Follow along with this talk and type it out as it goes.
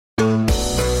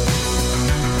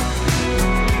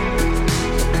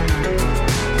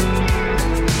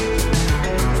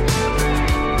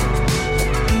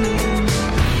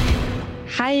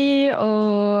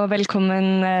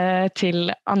velkommen til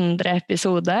andre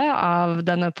episode av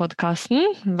denne podcasten,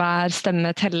 Hver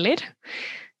stemme teller.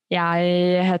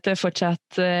 Jeg heter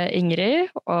fortsatt Ingrid,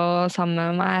 og sammen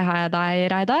med meg har jeg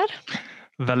deg, Reidar.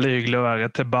 Veldig hyggelig å være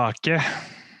tilbake.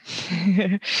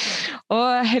 Og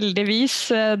heldigvis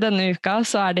denne uka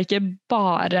så det ikke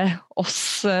bare oss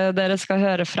dere skal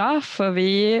høre fra, for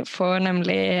vi får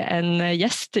nemlig en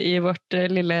gjest i vårt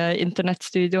lille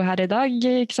internettstudio her i dag,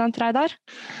 ikke sant, Reidar?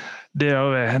 Det gjør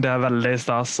vi. Det veldig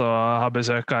stas å ha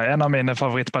besøk av en av mine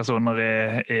favorittpersoner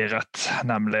i Rødt,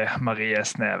 nemlig Marie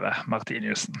Sneve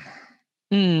Martinussen.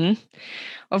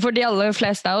 Og for de aller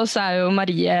fleste av oss jo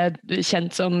Marie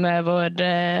kjent som vår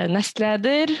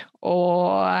nestleder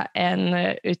og en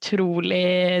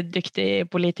utrolig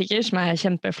dyktig politiker som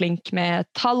kjempeflink med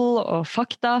tall og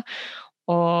fakta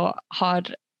og har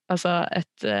altså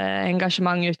et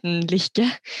engasjement uten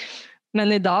like. Men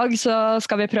i dag så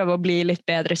skal vi prøve å bli litt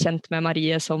bedre kjent med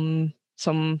Marie som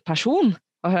person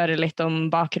og høre litt om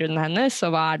bakgrunnen hennes,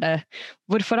 og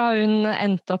hvorfor har hun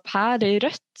endt opp her i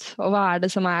Rødt, og hva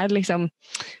det som liksom,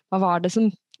 hva det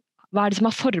som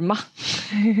har formet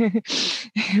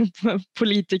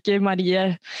politiker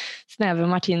Marie Sneve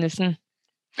Martinussen?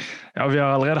 Ja, vi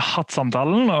har allerede hatt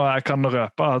samtalen, og jeg kan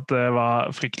røpe at det var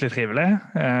fryktelig trivelig,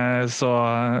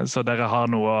 så dere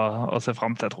har noe å se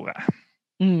frem til, tror jeg.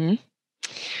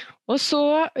 Og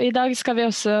så i dag skal vi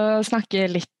også snakke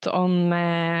litt om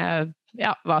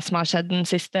hva som har skjedd den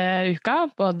siste uka,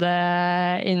 både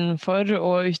innenfor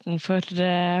og utenfor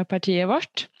partiet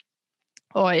vårt,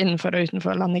 og innenfor og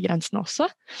utenfor landegrensene også.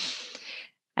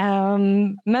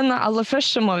 Men aller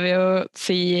først så må vi jo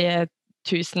si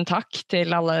tusen takk til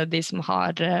alle de som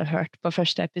har hørt på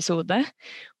første episode,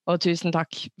 og tusen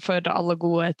takk for alle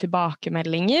gode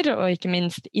tilbakemeldinger, og ikke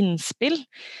minst innspill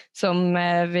som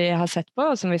vi har sett på,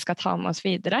 og som vi skal ta med oss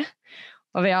videre.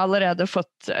 Og vi har allerede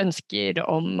fått ønsker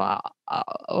om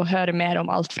å høre mer om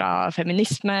alt fra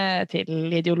feminisme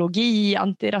til ideologi,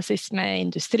 antirasisme,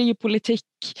 industripolitikk,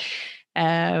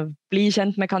 bli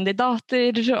kjent med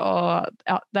kandidater, og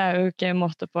det jo ikke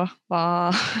måte på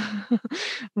hva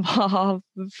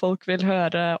folk vil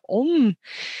høre om.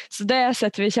 Så det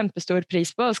setter vi kjempestor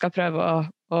pris på og skal prøve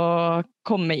å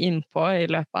komme inn på i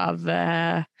løpet av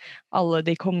alle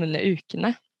de kommende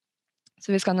ukene.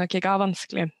 Så vi skal nok ikke ha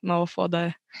vanskelig med å få det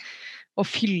å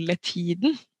fylle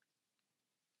tiden.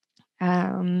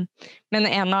 Men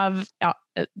en av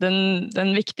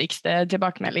den viktigste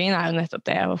tilbakemeldingen jo nettopp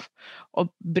det å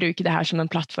bruke det her som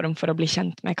en plattform for å bli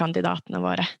kjent med kandidatene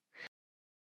våre.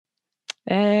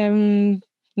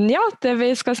 Det vi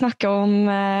skal snakke om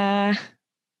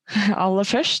aller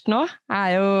først nå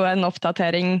jo en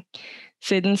oppdatering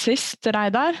siden sist,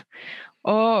 Reidar.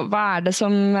 Og hva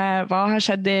hva har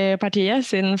skjedd i partiet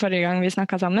siden forrige gang vi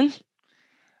snakket sammen?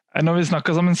 Når vi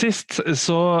snakket sammen sist,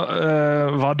 så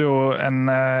var det jo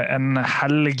en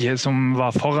helg som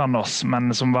var foran oss,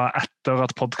 men som var etter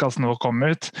at podcasten vår kom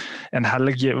ut. En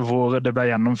helg hvor det ble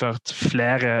gjennomført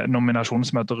flere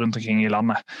nominasjonsmøter rundt omkring i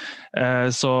landet.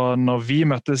 Så når vi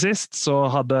møttes sist, så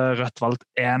hadde Rødt valgt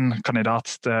en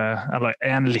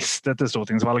liste til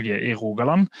stortingsvalget i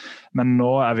Rogaland, men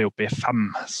nå vi oppe i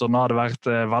 5. Så nå har det vært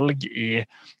valg i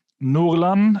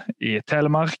Nordland, i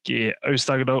Telemark, i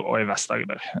Aust-Agder og i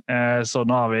Vest-Agder. Så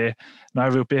nå er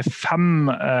vi oppe i 5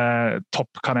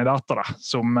 toppkandidater,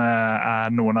 som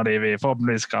noen av de vi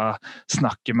forhåpentligvis skal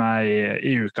snakke med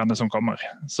i ukene som kommer.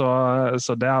 Så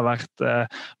det har vært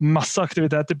masse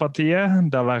aktivitet i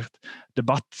partiet, det har vært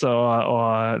debatt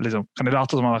og liksom,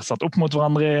 kandidater som har vært satt opp mot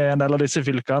hverandre i en del av disse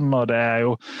fylkene, og det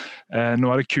jo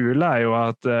noe av det kule jo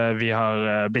at vi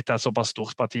har blitt et såpass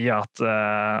stort parti at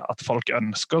folk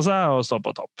ønsker seg å stå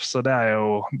på topp, så det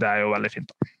jo veldig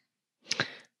fint.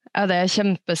 Ja, det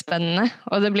kjempespennende,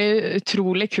 og det blir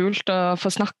utrolig kult å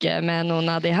få snakke med noen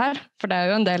av de her, for det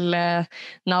jo en del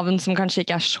navn som kanskje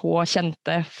ikke så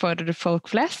kjente for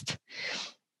folk flest.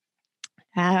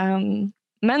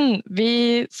 Men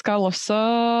vi skal også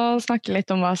snakke litt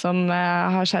om hva som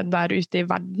har skjedd der ute i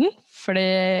verden, fordi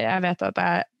jeg vet at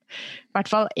det i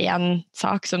hvert fall en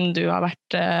sak som du har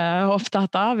vært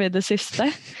opptatt av i det siste.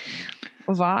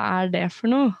 Og hva det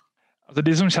for noe? Altså,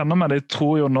 de som kjenner meg, de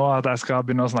tror jo nå at jeg skal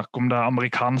begynne å snakke om det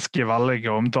amerikanske valget,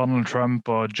 om Donald Trump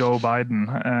og Joe Biden.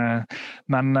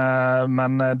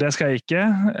 Men det skal jeg ikke.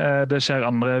 Det skjer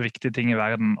andre viktige ting i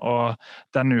verden. Og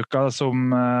den uka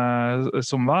som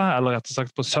var, eller rett og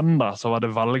slett på søndag, så var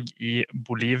det valg i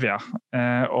Bolivia.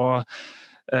 Og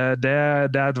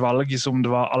det et valg som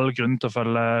det var all grunn til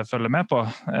å følge med på.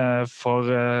 For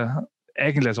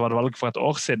egentlig så var det valg for et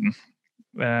år siden,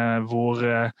 hvor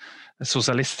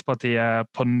Sosialistpartiet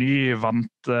på ny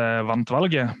vant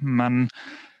valget, men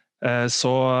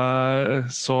så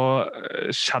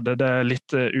skjedde det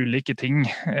litt ulike ting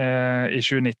i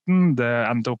 2019. Det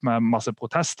endte opp med masse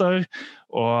protester,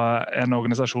 og en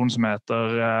organisasjon som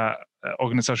heter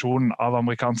Organisasjonen av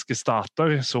amerikanske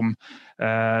stater, som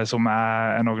er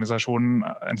en organisasjon,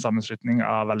 en sammenslutning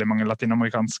av veldig mange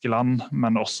latinamerikanske land,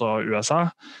 men også USA.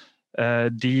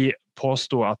 De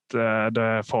påstod at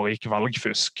det foregikk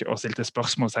valgfusk og stilte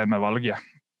spørsmålstegn med valget.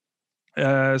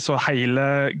 Så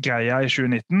hele greia i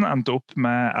 2019 endte opp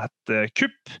med et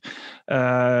kupp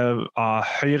av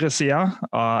høyresida,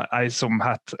 av ei som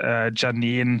het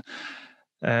Janine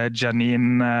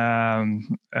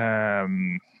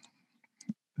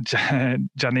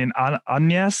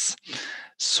Áñez,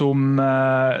 som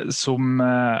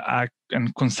er en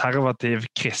konservativ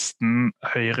kristen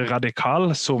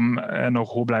høyreradikal, som når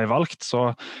hun ble valgt,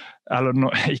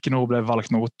 ikke når hun ble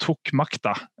valgt, når hun tok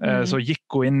makta, så gikk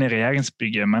hun inn i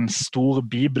regjeringsbygget med en stor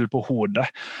bibel på hodet.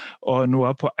 Og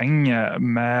noe av poenget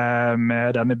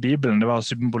med denne bibelen, det var å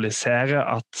symbolisere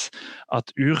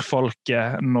at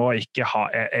urfolket nå ikke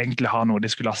egentlig har noe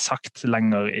de skulle ha sagt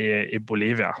lenger i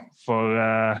Bolivia. For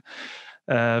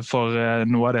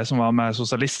noe av det som var med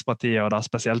Sosialistpartiet, og da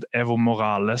spesielt Evo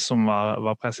Morales som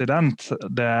var president,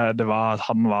 det var at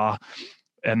han var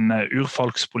en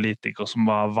urfolkspolitiker som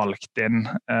var valgt inn,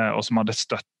 og som hadde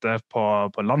støtte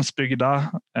på landsbygda,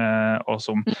 og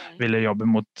som ville jobbe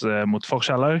mot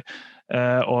forskjeller.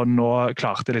 Og nå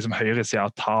klarte liksom høyresida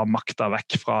å ta makta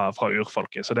vekk fra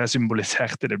urfolket. Så det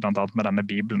symboliserte de blant annet med denne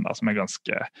bibelen, da, som er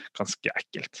ganske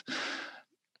ekkelt.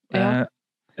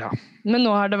 Ja. Men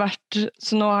nå har det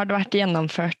vært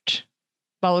gjennomført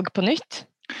valg på nytt?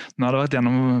 Nå har det vært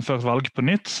gjennomført valg på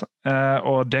nytt,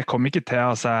 og det kom ikke til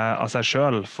av seg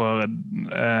selv, for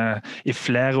i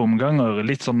flere omganger,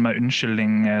 litt sånn med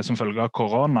unnskyldning som følge av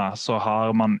korona, så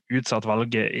har man utsatt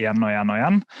valget igjen og igjen og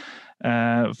igjen.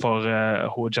 For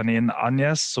Janine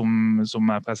Áñez,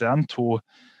 som er president,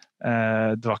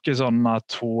 det var ikke sånn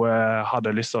at hun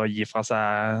hadde lyst til å gi fra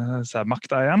seg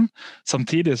makta igjen.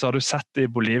 Samtidig så har du sett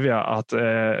i Bolivia at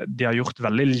de har gjort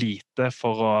veldig lite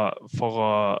for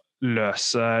å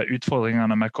løse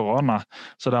utfordringene med korona.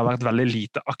 Så det har vært veldig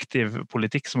lite aktiv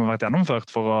politikk som har vært gjennomført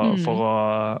for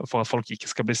at folk ikke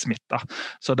skal bli smittet.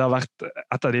 Så det har vært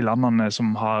et av de landene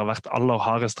som har vært aller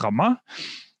hardest rammet.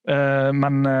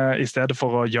 Men i stedet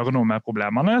for å gjøre noe med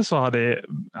problemene, så har de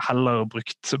heller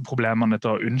brukt problemene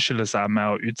til å unnskylde seg med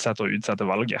å utsette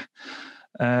valget.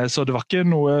 Så det var ikke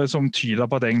noe som tyder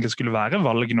på at det egentlig skulle være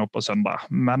valg nå på søndag.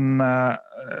 Men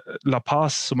La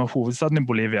Paz, som er hovedstaden i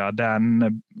Bolivia, det er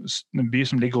en by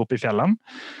som ligger oppe i fjellene.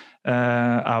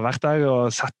 Jeg har vært der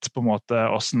og sett på en måte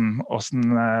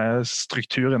hvordan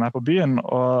strukturen er på byen,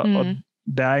 og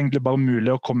det er egentlig bare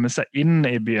mulig å komme seg inn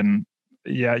i byen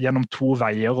gjennom 2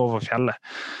 veier over fjellet.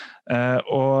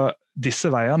 Og disse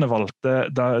veiene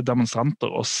valgte demonstranter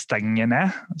å stenge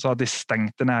ned, så at de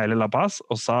stengte ned hele La Paz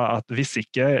og sa at hvis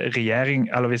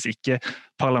ikke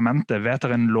parlamentet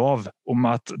vedtar en lov om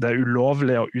at det er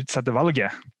ulovlig å utsette valget,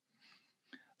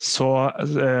 så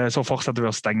fortsetter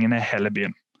vi å stenge ned hele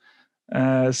byen.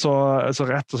 Så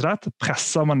rett og slett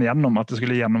presset man gjennom at det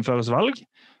skulle gjennomføres valg,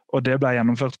 og det ble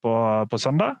gjennomført på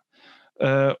søndag.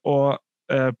 Og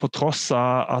på tross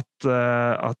av at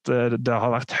det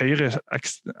har vært et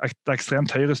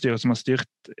ekstremt høyrestyre som har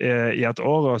styrt i et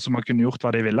år, og som har kunnet gjort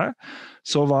hva de ville,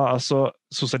 så var altså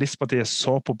Sosialistpartiet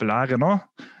så populære nå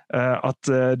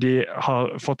at de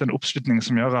har fått en oppslutning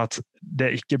som gjør at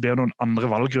det ikke blir noen andre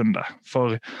valgrunde.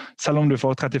 For selv om du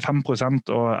får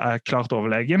 35% og er klart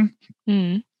overlegen,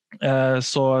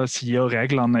 så sier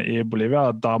reglene i Bolivia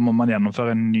at da må man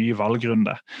gjennomføre en ny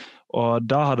valgrunde. Og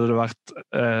da hadde det vært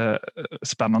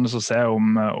spennende å se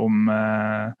om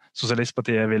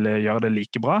Sosialistpartiet ville gjøre det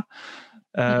like bra.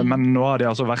 Men nå har de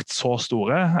altså vært så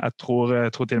store. Jeg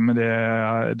tror til og med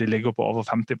de ligger på over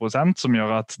 50%, som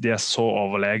gjør at de er så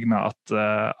overlegne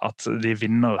at de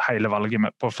vinner hele valget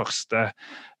på første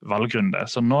valgrunde.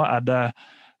 Så nå er det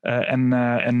en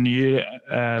ny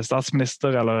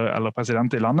statsminister eller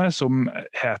president i landet som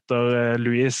heter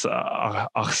Luis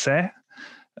Arce,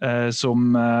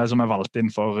 som er valgt inn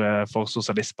for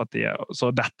Sosialistpartiet. Så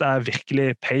dette er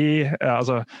virkelig de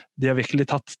har virkelig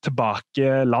tatt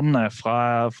tilbake landet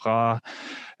fra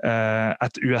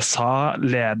et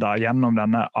USA-leder gjennom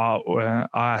denne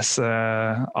OAS,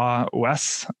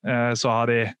 så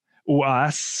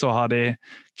har de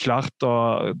klart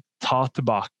å ta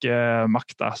tilbake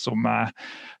makta, som er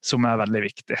veldig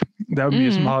viktig. Det er mye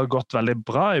som har gått veldig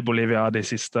bra i Bolivia de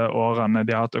siste årene.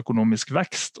 De har hatt økonomisk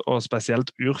vekst, og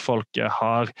spesielt urfolket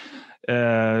har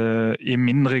i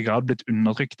mindre grad blitt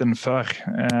undertrykt enn før,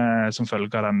 som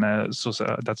følge av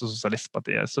dette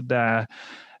sosialistpartiet. Så det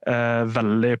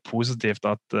veldig positivt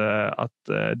at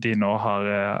de nå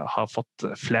har fått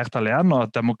flertall igjen, og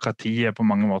at demokratiet på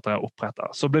mange måter opprettet.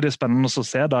 Så blir det spennende å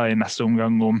se da i neste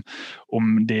omgang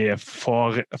om de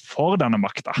får denne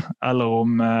makta, eller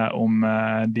om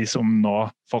de som nå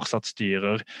fortsatt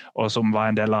styrer, og som var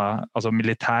en del av, altså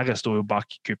militæret sto jo bak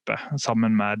kuppet,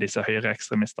 sammen med disse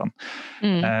høyreekstremistene.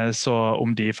 Så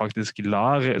om de faktisk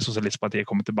lar Sosialistpartiet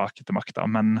komme tilbake til makta.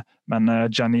 Men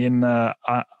Jeanine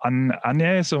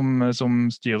Áñez,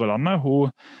 som styrer landet,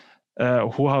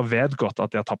 hun har vedgått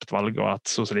at de har tapt valget, og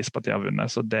at Sosialistpartiet har vunnet,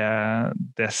 så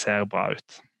det ser bra ut.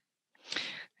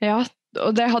 Ja,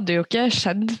 og det hadde jo ikke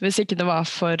skjedd hvis ikke det var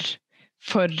for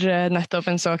nettopp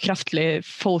en så kraftig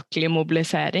folkelig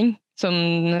mobilisering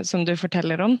som du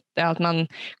forteller om. Det at man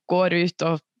går ut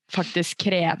og faktisk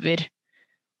krever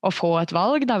å få et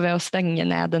valg da, ved å stenge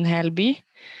ned en hel by.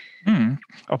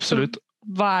 Absolutt.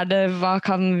 Hva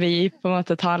kan vi på en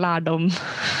måte ta lærdom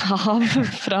av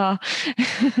fra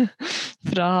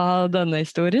denne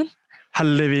historien?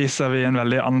 Heldigvis er vi i en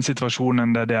veldig annen situasjon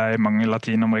enn det er i mange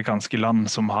latinamerikanske land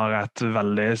som har et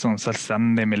veldig sånn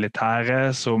selvstendig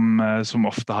militære, som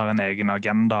ofte har en egen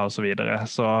agenda og så videre.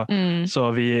 Så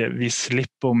vi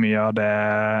slipper mye av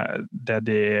det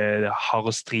de har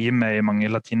å stri med i mange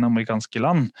latinamerikanske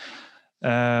land.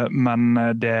 Men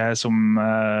det som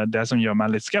gjør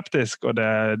meg litt skeptisk, og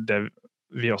det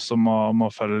vi også må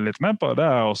følge litt med på, det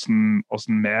er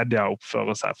hvordan media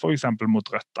oppfører seg, for eksempel mot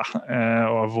Rødt,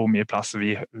 og hvor mye plass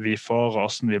vi får, og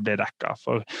hvordan vi blir dekket.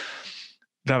 For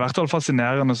det er i hvert fall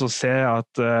fascinerende å se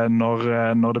at når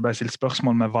det ble stilt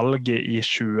spørsmål med valget i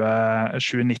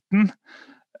 2019,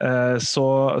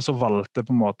 så valgte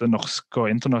på en måte norske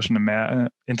og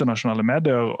internasjonale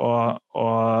medier å på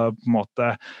en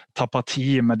måte ta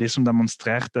parti med de som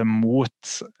demonstrerte mot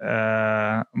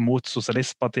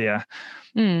Sosialistpartiet,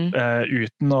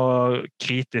 uten å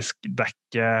kritisk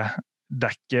dekke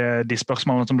de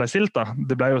spørsmålene som ble stilt. Da.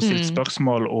 Det ble jo stilt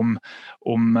spørsmål om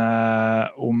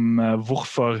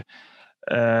hvorfor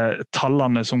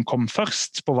tallene som kom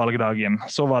først på valgdagen,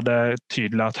 så var det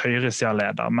tydelig at høyresiden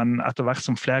leder, men etter hvert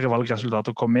som flere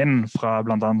valgresultater kom inn fra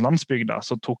blant annet landsbygda,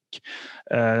 så tok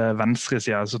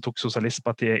venstresiden, så tok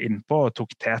Sosialistpartiet innpå og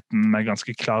tok teten med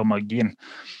ganske klar margin.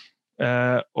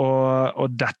 Og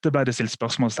dette ble det stilt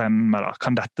spørsmålstegn med, da.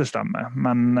 Kan dette stemme?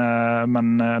 Men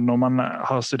når man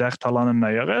har studert tallene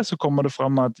nøyere, så kommer det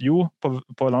fram at jo,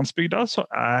 på landsbygda så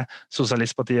er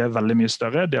Sosialistpartiet veldig mye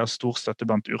større. De har stor støtte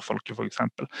blant urfolket, for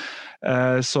eksempel.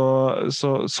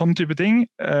 Sånn type ting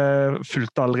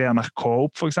fulgte aldri NRK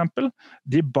opp, for eksempel.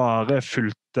 De bare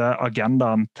fulgte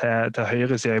agendaen til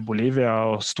høyresiden i Bolivia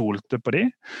og stolte på de.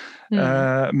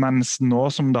 Mens nå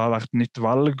som det har vært nytt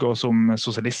valg, og som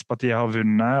Sosialistpartiet har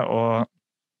vunnet, og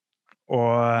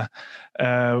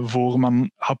hvor man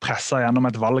har presset gjennom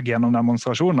et valg gjennom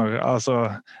demonstrasjoner,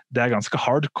 altså det er ganske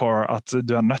hardcore at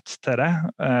du er nødt til det,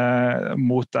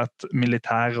 mot et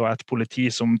militær og et politi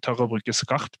som tør å bruke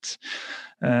skarpt,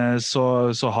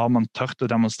 så har man tørt å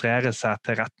demonstrere seg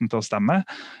til retten til å stemme.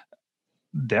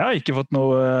 Det har ikke fått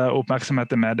noe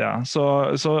oppmerksomhet i media. Så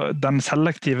den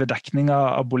selektive dekningen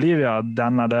av Bolivia,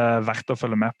 den er det verdt å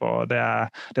følge med på.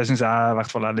 Det synes jeg i hvert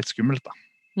fall er litt skummelt. Da.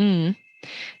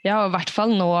 Ja, og i hvert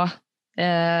fall nå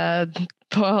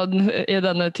i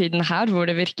denne tiden her, hvor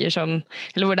det virker som,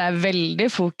 eller hvor det er veldig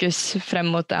fokus frem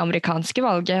mot det amerikanske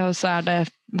valget, og så er det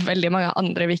veldig mange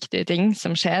andre viktige ting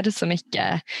som skjer,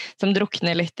 som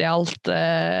drukner litt i alt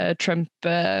Trump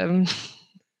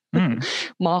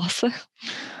mase.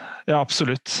 Ja,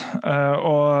 absolutt.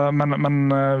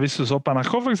 Men hvis du så på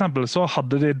NRK for eksempel, så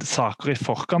hadde de saker i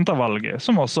forkant av valget,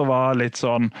 som også var litt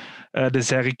sånn, det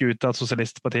ser ikke ut til at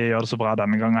Sosialistpartiet gjør det så bra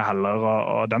denne gangen heller,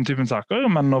 og den typen saker,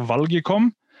 men når valget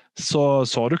kom, så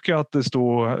du ikke at det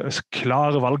sto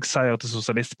klar valgseier til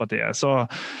Sosialistpartiet, så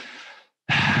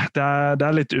det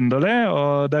er litt underlig,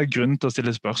 og det er grunn til å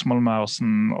stille spørsmål med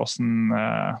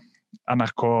hvordan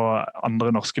NRK og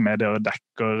andre norske medier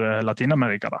dekker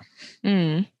Latinamerika. Da.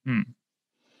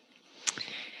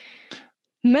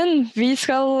 Men vi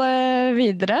skal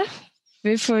videre.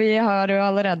 Vi har jo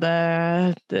allerede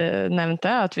nevnt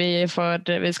det, at vi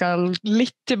skal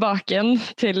litt tilbake igjen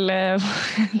til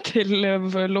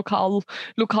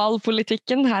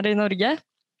lokalpolitikken her i Norge.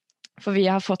 For vi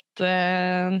har fått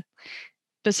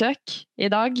besøk i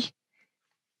dag.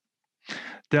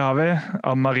 Det har vi.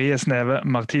 Anne Marie Sneve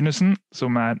Martinussen,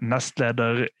 som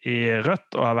nestleder i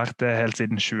Rødt og har vært det helt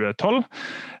siden 2012.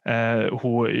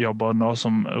 Hun jobber nå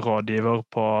som rådgiver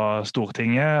på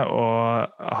Stortinget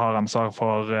og har ansvar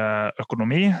for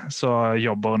økonomi, så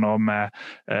jobber nå med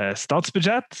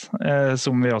statsbudsjett,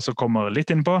 som vi også kommer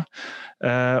litt inn på,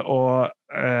 og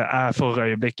for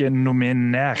øyeblikket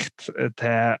nominert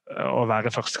til å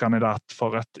være førstekandidat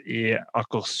for Rødt i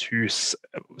Akershus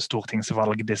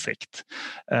stortingsvalgdistrikt.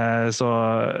 Så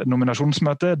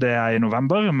nominasjonsmøtet det i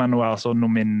november, men hun altså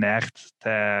nominert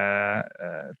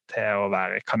til å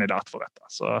være kandidat for Rødt.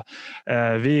 Så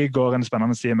vi går en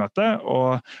spennende tid i møte,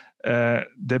 og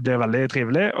det blir veldig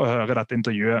trivelig å høre dette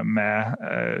intervjuet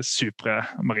med supre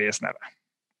Marie Sneve.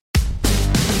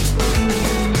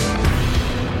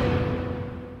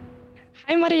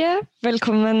 Hei Marie,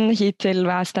 velkommen hit til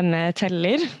Hver stemme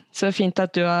teller. Så fint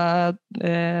at du har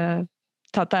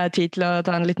tatt deg tid til å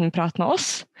ta en liten prat med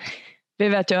oss. Vi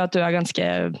vet jo at du ganske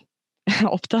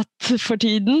opptatt for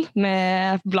tiden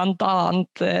med blant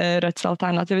annet Rødts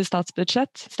alternative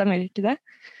statsbudsjett. Stemmer ikke det?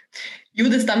 Jo,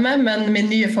 det stemmer, men min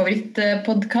nye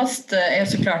favorittpodcast jo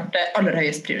så klart aller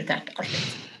høyest prioritert.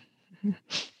 Alltid.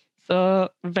 Så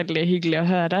veldig hyggelig å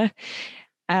høre.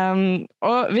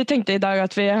 Og vi tenkte i dag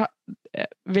at vi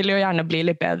vil jo gjerne bli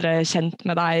litt bedre kjent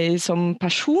med deg som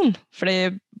person,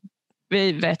 fordi vi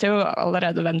vet jo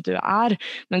allerede hvem du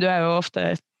men du jo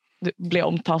ofte blir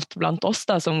omtalt blant oss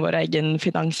da, som vår egen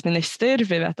finansminister.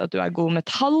 Vi vet at du god med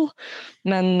tall,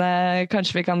 men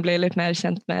kanskje vi kan bli litt mer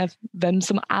kjent med hvem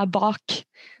som bak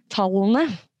tallene.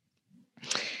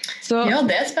 Så, ja,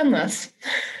 det spennende.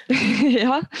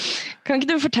 Ja, kan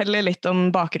ikke du fortelle litt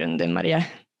om bakgrunnen din, Marie?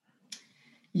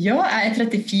 Ja, jeg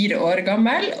 34 år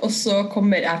gammel, og så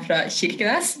kommer jeg fra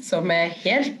Kirkenes, som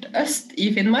helt øst i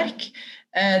Finnmark.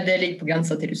 Det ligger på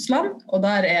grensa til Russland, og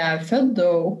der jeg født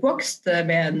og oppvokst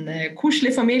med en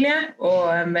koselig familie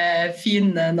og med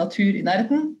fin natur i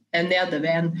nærheten, nede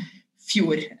ved en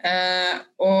fjord.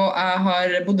 Og jeg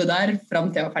har bodd der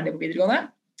frem til jeg var ferdig på videregående.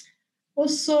 Og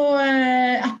så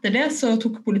etter det så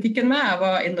tok politikken med. Jeg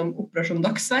var innom Operasjon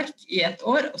Dagsverk i 1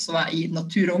 år, og så var jeg i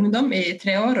Natur og Ungdom i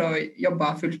 3 år og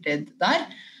jobbet fulltid der.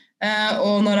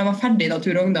 Og når jeg var ferdig i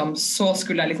Natur og Ungdom, så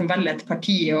skulle jeg liksom velge et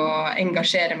parti å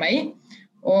engasjere meg i.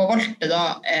 Og valgte da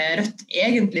Rødt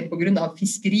egentlig på grunn av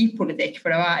fiskeripolitikk,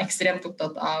 for det var jeg ekstremt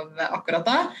opptatt av akkurat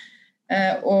da.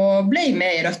 Og ble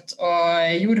med i Rødt,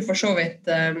 og gjorde for så vidt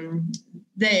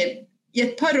det i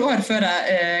et par år før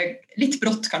jeg, litt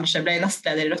brått kanskje, ble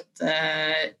nestleder i Rødt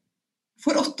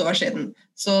for 8 år siden.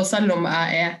 Så selv om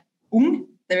jeg ung,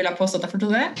 det vil jeg påstå at jeg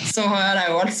fortsatt så har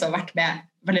jeg jo altså vært med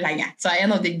veldig lenge. Så jeg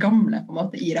en av de gamle på en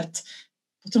måte i Rødt,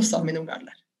 på tross av min unge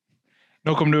alder.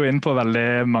 Nå kom du inn på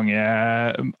veldig mange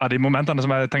av de momentene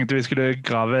som jeg tenkte vi skulle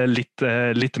grave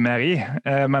litt mer i.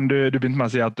 Men du begynte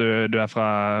med å si at du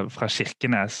fra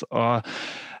Kirkenes, og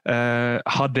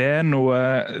har det noe,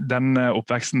 den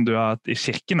oppveksten du har hatt i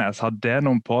Kirkenes, har det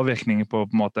noen påvirkning på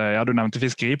en måte, ja du nevnte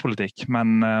fiskeripolitikk,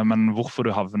 men hvorfor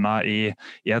du havnet i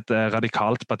et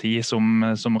radikalt parti som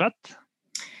Rødt?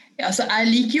 Ja, altså jeg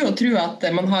liker jo å tro at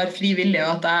man har fri vilje,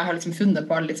 og at jeg har liksom funnet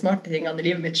på alle de smarte tingene i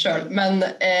livet mitt selv, men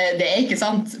det ikke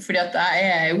sant, fordi at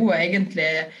jeg jo egentlig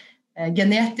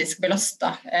genetisk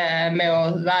belastet med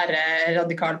å være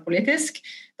radikal politisk.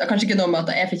 Det kanskje ikke noe med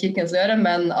at jeg fra Kirkenes å gjøre,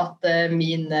 men at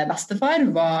min bestefar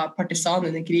var partisan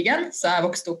under krigen, så jeg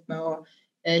vokste opp med å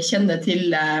kjenne til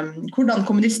hvordan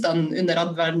kommunistene under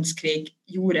andre verdenskrig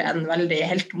gjorde en veldig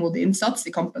heltemodig innsats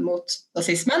i kampen mot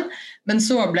nazismen, men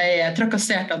så ble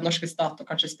trakassert av den norske stat, og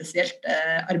kanskje spesielt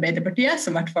Arbeiderpartiet,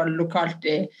 som i hvert fall lokalt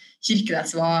i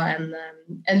Kirkenes var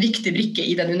en viktig brikke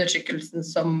i den undertrykkelsen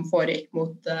som foregikk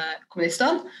mot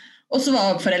kommunistene. Og så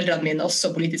var foreldrene mine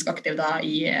også politisk aktive da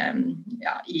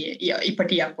i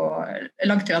partiet på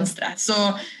langt til venstre. Så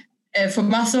for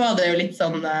meg så var det jo litt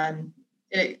sånn,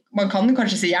 man kan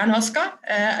kanskje si jernvaska.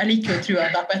 Jeg liker å tro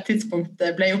at jeg på et tidspunkt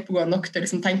ble oppegående nok til å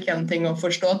liksom tenke gjennom ting og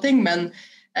forstå ting, men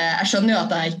jeg skjønner jo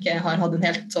at jeg ikke har hatt en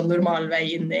helt sånn normal vei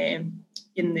inn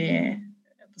i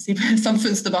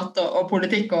samfunnsdebatt og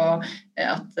politikk, og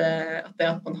at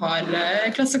man har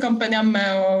klassekampen hjemme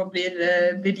og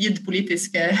blir gitt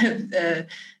politiske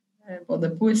både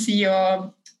poesi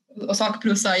og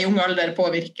sakprosa i ung alder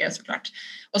påvirker, så klart.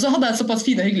 Og så hadde jeg en såpass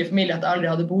fin og hyggelig familie at jeg aldri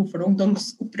hadde behov for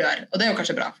ungdomsopprør, og det jo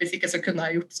kanskje bra, hvis ikke så kunne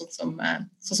jeg gjort sånn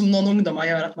som noen ungdommer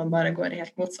gjør, at man bare går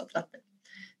helt motsatt retning.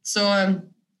 Så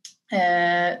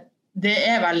det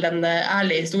vel den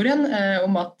ærlige historien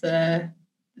om at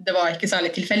det var ikke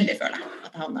særlig tilfeldig, føler jeg,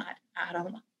 at jeg havnet her.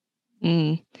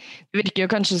 Det virker jo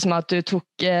kanskje som at du tok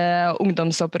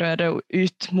ungdomsopprøret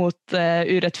ut mot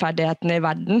urettferdigheten i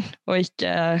verden, og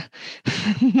ikke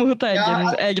mot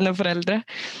egne foreldre.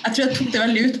 Jeg tror jeg tok det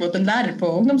veldig ut mot en lærer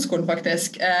på ungdomsskolen,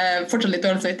 faktisk. Fortsatt litt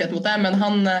dårlig samvittighet mot det, men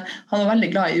han var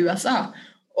veldig glad i USA.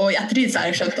 Og i ettertid så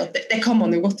har jeg skjønt at det kan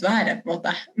man jo godt være, på en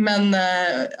måte. Men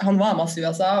han var masse i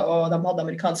USA, og de hadde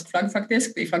amerikansk flagg,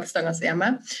 faktisk, i flaggstangen sin hjemme.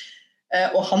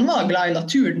 Og han var glad i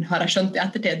naturen, har jeg skjønt i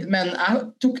ettertid, men jeg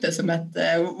tok det som et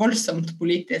voldsomt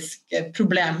politisk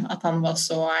problem at han var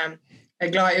så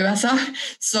glad i USA,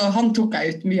 så han tok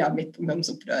jeg ut mye av mitt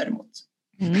ungdomsopprør mot.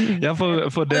 Ja, for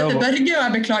det Dette Børge, og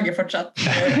jeg beklager fortsatt.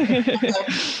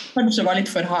 Kanskje var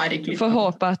litt for hard i klippen. Får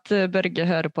håpe at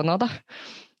Børge hører på nå, da.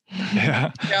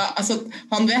 Ja, altså,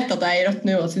 han vet at jeg er i rødt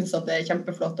nå og synes at det er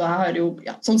kjempeflott, og jeg har jo,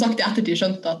 som sagt, i ettertid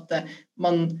skjønt at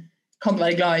man kan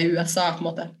være glad i USA, på en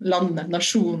måte, landet,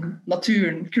 nasjonen,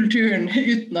 naturen, kulturen,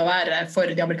 uten å være for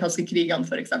de amerikanske krigene,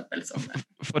 for eksempel.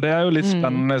 For det er jo litt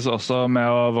spennende også med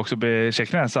å vokse opp i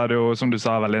Kirkenes, så er det jo, som du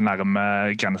sa, veldig nærme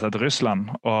grensen til Russland,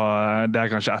 og det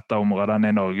er kanskje et av områdene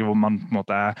i Norge hvor man på en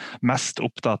måte er mest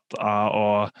opptatt av å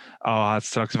ha et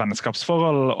slags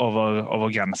vennskapsforhold over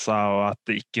grensa, og at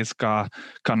det ikke skal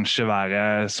kanskje være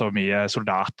så mye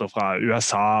soldater fra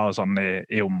USA og sånn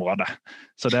i området.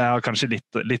 Så det har kanskje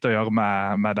litt å gjøre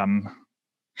med den.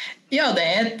 Ja, det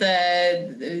er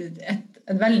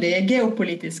en veldig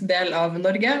geopolitisk del av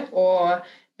Norge, og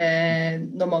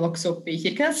når man vokser opp i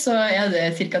Kirkenes, så er det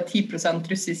ca. 10%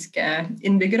 russiske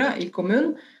innbyggere i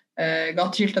kommunen.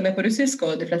 Gateskiltene er på russisk,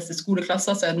 og de fleste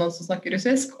skoleklasser så er det noen som snakker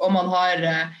russisk, og man har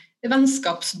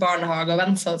vennskapsbarnehage og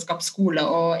vennskapsskole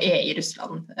og er i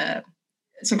Russland.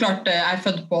 Så klart, jeg er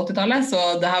født på 80-tallet,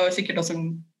 så det her var sikkert også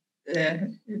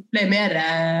ble mer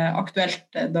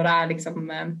aktuelt når jeg liksom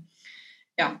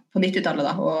på 90-tallet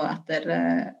da, og etter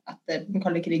den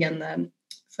kalde krigen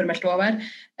formelt over.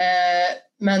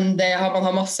 Men man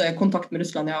har masse kontakt med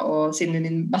Russland, og siden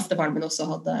min bestefaren min også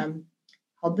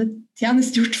hadde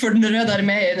tjenestegjort for den røde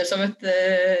armé under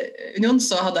Sovjetunionen,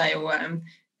 så hadde jeg jo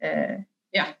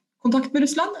kontakt med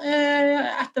Russland.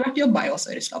 Etter hvert jobbet jeg også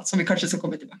i Russland, som vi kanskje skal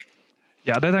komme tilbake til.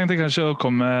 Ja, det tenkte jeg kanskje å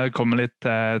komme litt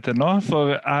til nå,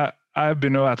 for jeg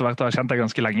begynner jo etter hvert å ha kjent deg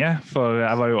ganske lenge, for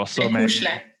jeg var jo også med...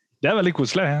 Det er veldig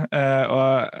koselig, og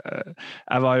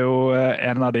jeg var jo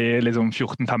en av de liksom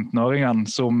 14-15-åringene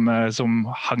som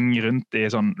hang rundt i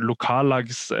sånn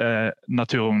lokallags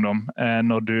naturungdom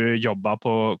når du jobbet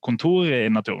på kontoret i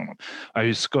naturungdom. Og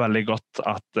jeg husker veldig godt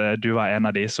at du var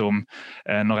en av de som,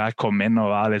 når jeg kom inn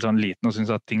og var litt sånn liten og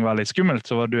syntes at ting var litt skummelt,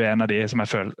 så var du en av de som jeg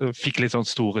fikk litt sånn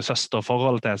store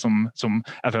søsterforhold til, som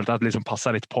jeg følte at liksom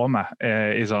passet litt på meg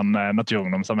i sånn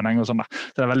naturungdomssammenheng og sånn da.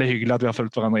 Så det er veldig hyggelig at vi har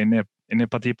fulgt hverandre inn i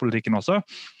partipolitikken også.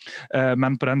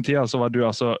 Men på den tiden så var du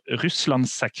altså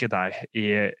Russlands sekretær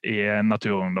i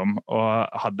Naturungdom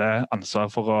og hadde ansvar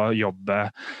for å jobbe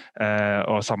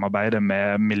og samarbeide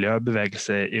med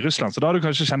miljøbevegelse i Russland. Så da har du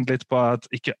kanskje kjent litt på at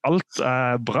ikke alt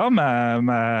er bra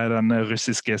med den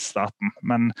russiske staten,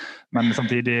 men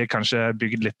samtidig kanskje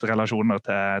bygd litt relasjoner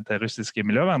til russiske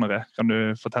miljøvernere. Kan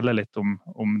du fortelle litt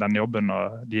om den jobben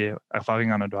og de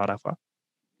erfaringene du har derfra?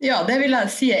 Ja, det vil jeg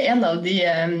si er en av de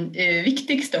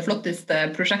viktigste og flotteste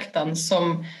prosjektene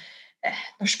som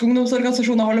norske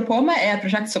ungdomsorganisasjoner holder på med, er et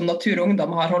prosjekt som Natur og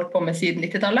Ungdom har holdt på med siden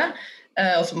 90-tallet,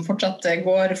 og som fortsatt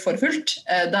går for fullt,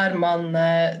 der man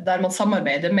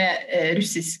samarbeider med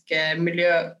russiske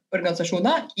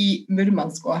miljøorganisasjoner i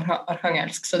Murmansk og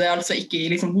Arkhangelsk. Så det er altså ikke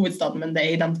i liksom hovedstaden, men det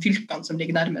er i de fylkene som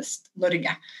ligger nærmest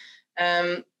Norge.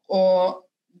 Og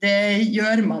det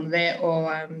gjør man ved å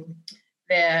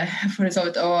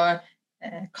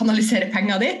kanalisere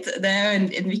penger dit. Det er jo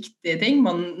en viktig ting.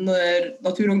 Når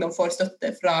Naturungdom får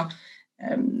støtte fra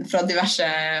diverse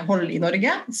hold i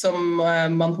Norge, som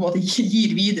man på en måte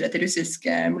gir videre til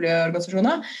russiske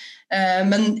miljøorganisasjoner.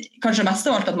 Men kanskje mest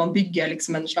av alt at man bygger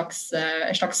liksom en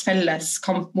slags felles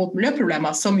kamp mot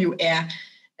miljøproblemer, som jo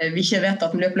vi ikke vet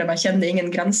at miljøproblemer kjenner ingen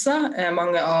grenser.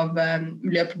 Mange av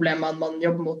miljøproblemene man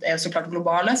jobber mot er så klart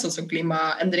globale, sånn som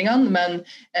klimaendringene, men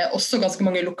også ganske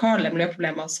mange lokale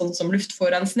miljøproblemer, sånn som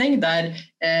luftforurensning, der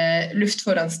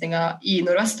luftforurensningen i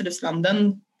Nordvest-Russland,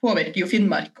 den påvirker jo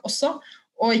Finnmark også,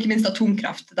 og ikke minst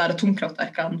atomkraft, der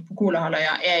atomkraftverkene på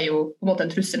Kolahalvøya er jo på en måte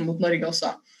en trussel mot Norge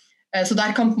også. Så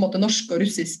der kan på en måte norsk og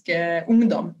russisk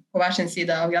ungdom på hver sin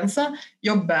side av grensa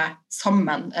jobbe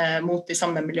sammen mot de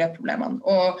samme miljøproblemene.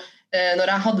 Og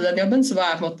når jeg hadde den jobben, så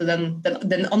var jeg på en måte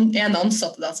den ene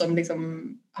ansatte da, som liksom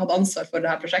hadde ansvar for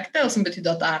dette prosjektet, og som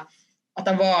betydde at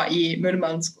jeg var i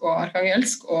Murmansk og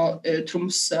Arkhangelsk og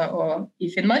Tromsø og i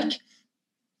Finnmark.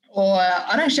 Og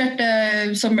arrangerte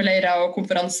sommerleirer og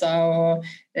konferanser og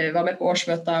var med på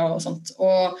årsmøter og sånt.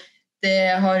 Og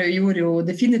det gjorde jo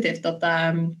definitivt at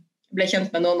jeg ble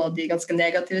kjent med noen av de ganske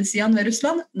negative sidene ved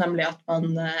Russland, nemlig at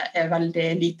man veldig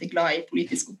lite glad i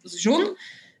politisk opposisjon,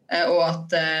 og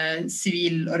at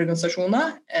sivile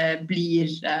organisasjoner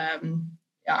blir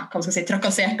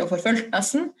trakassert og forfølgt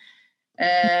nesten.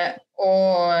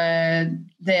 Og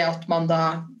det at man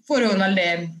da får jo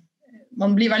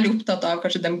man blir veldig opptatt av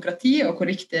kanskje demokrati og hvor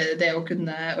viktig det er å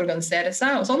kunne organisere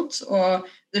seg og sånt. Og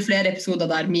det flere episoder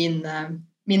der min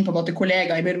på en måte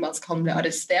kollega i Murmansk, han ble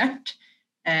arrestert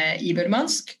i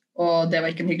Murmansk, og det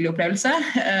var ikke en hyggelig opplevelse.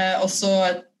 Og så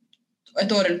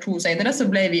et år eller to senere så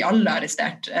ble vi alle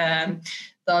arrestert.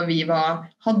 Da vi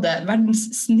hadde verdens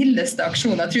snilleste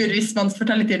aksjon. Jeg tror hvis man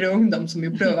forteller til ungdom som jo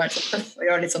prøver å være så tøff og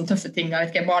gjøre litt sånn tøffe ting, jeg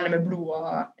vet ikke, male med blod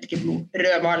eller ikke blod,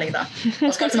 rød maling da,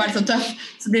 og skal altså være sånn tøff,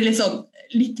 så blir det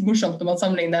litt morsomt når man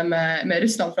sammenligner det med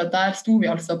Russland, for der sto vi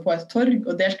altså på et torg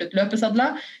og delte ut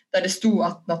løpesedler, der det sto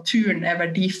at naturen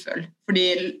verdifull. Fordi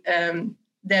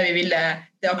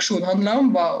det aksjonen handlet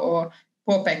om var å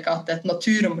påpeke at et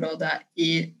naturområde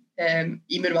i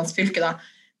Murmansk fylke da,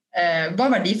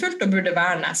 var verdifullt og burde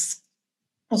vernes.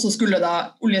 Og så skulle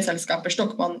da oljeselskapet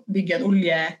Stockmann bygge en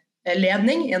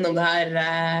oljeledning gjennom det her,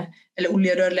 eller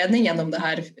oljerørledning gjennom det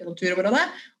her naturområdet,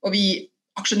 og vi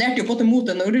aksjonerte jo på en måte mot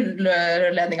den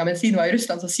oljerørledningen, men siden vi var i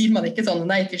Russland så sier man ikke sånn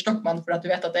nei til Stockmann, for at du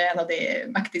vet at det en av de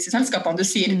mektigste selskapene, du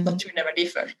sier naturen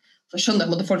verdifull, så skjønner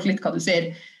på en måte folk litt hva du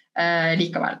sier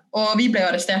likevel. Og vi ble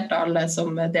arrestert av alle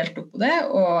som deltok på det,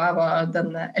 og jeg var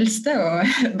den eldste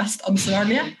og mest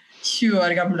ansvarlige 20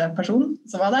 år gamle person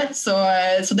som var der, så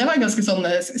det var en ganske sånn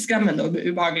skremmende og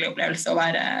ubehagelig opplevelse å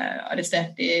være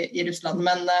arrestert i Russland,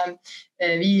 men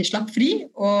vi slapp fri,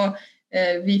 og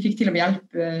vi fikk til og med hjelp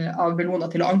av Bellona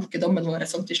til å anke dommen vår,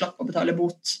 sånn at vi slapp å betale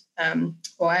bot,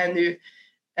 og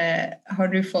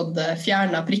har du fått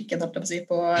fjernet prikken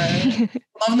på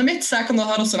navnet mitt, så jeg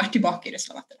har også vært tilbake i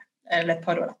Russland etter det, eller et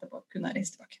par år etterpå kunne jeg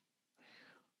reise tilbake.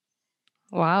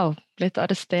 Wow, blitt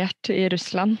arrestert i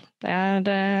Russland. Det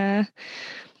er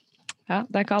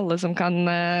ikke alle som kan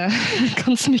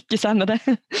smykke seg med det.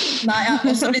 Nei, jeg har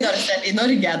også blitt arrestert i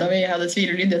Norge, da vi hadde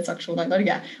sivil ulydighetsaksjoner i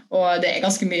Norge. Og det er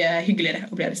ganske mye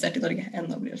hyggeligere å bli arrestert i Norge enn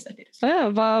å bli arrestert i Russland.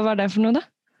 Ja, hva var det for noe da?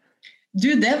 Du,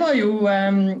 det var jo,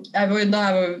 da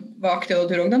jeg var aktiv i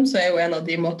Naturungdom, så jo en av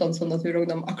de måtene som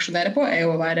Naturungdom aksjonerer på,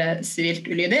 jo å være sivilt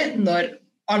ulydig når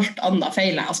alt annet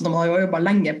feiler. Altså når man har jobbet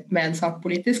lenge med en sak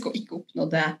politisk og ikke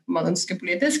oppnådd det man ønsker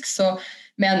politisk, så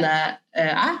mener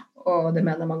jeg, og det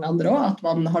mener mange andre også, at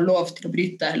man har lov til å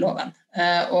bryte loven.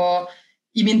 Og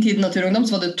i min tid i Naturungdom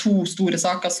så var det 2 store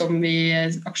saker som vi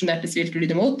aksjonerte sivilt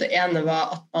ulydig mot. Det ene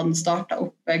var at man startet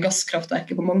opp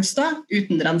gasskraftverket på Mongstad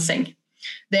uten rensing.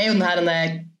 Det jo denne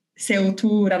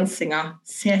CO2-rensingen,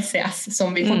 CCS,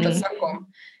 som vi fortsatt snakker om.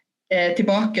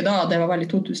 Tilbake da, det var vel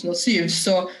i 2007,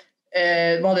 så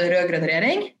var det en rød-grønn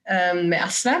regjering med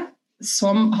SV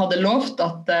som hadde lovt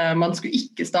at man skulle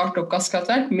ikke starte opp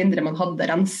gasskraftverk mindre man hadde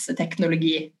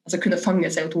renseteknologi, altså kunne fange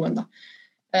CO2-en da.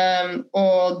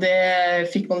 Og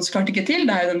det fikk man så klart ikke til.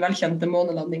 Det jo den velkjente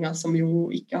månelandingen som jo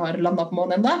ikke har landet på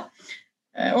månen enda.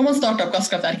 Og man startet opp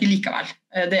gasskraftverket likevel.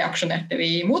 Det aksjonerte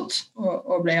vi imot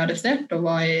og ble arrestert og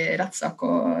var i rettssak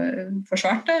og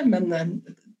forsvarte, men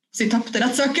så tappte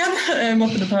rettssaken,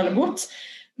 måtte betale bot.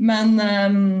 Men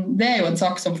det jo en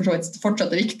sak som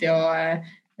fortsatt viktig, og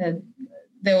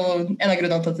det jo en av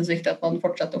grunnene til at det viktig at man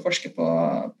fortsetter å forske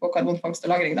på karbonfangst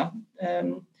og lagring. Da.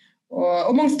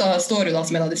 Og Mongstad står jo da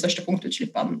som en av de største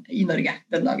punktutslippene i Norge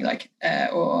den dag i dag,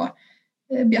 og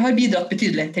har bidratt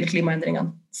betydelig til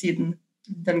klimaendringene siden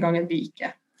den gangen vi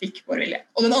ikke fikk vår vilje.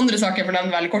 Og den andre saken for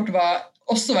den veldig kort var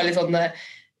også veldig sånn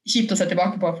kjipt å se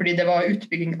tilbake på, fordi det var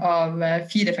utbygging av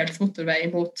 4-felts motorvei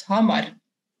mot Hamar,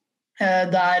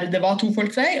 der det var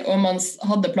 2-feltsvei, og man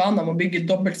hadde planer om å bygge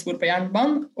dobbeltspor på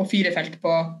jernbanen og 4-felt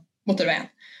på motorveien.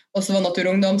 Og så var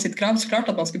Naturungdom sitt krav så klart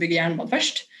at man skulle bygge jernbanen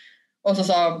først. Og så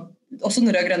sa også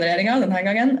den rød-grønne regjeringen denne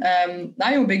gangen, nei,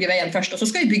 vi må bygge veien først, og så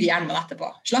skal vi bygge jernbanen etterpå.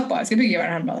 Slapp av, vi skal bygge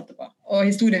jernbanen etterpå. Og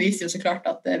historien viser jo så klart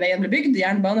at veien ble bygd,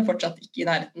 jernbanen fortsatt ikke i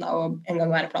nærheten av å en gang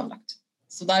være planlagt.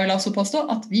 Så da vil jeg også påstå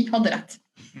at vi hadde rett.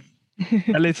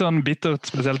 Det litt sånn bittert,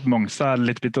 spesielt Mongstad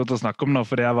litt bittert å snakke om nå,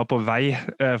 fordi jeg var på vei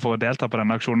for å delta på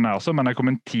denne aksjonen her også, men jeg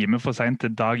kom en time for sent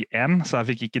til dag 1, så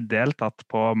jeg fikk ikke deltatt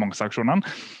på Mongstad-aksjonene.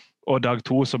 Og dag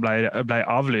 2 så ble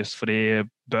avlyst fordi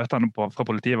bøtene fra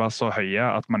politiet var så høye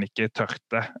at man ikke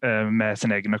tørte med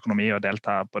sin egen økonomi å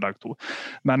delta på dag 2.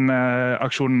 Men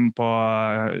aksjonen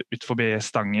ut forbi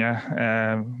Stange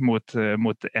mot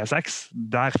E6,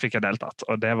 der fikk jeg deltatt.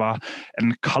 Og det var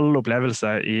en kald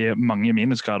opplevelse i mange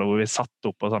minusgrader, hvor vi satt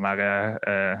opp på sånne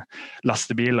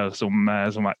lastebiler som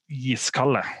var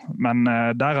iskalde. Men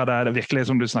der hadde det virkelig,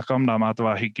 som du snakket om, med at det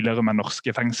var hyggeligere med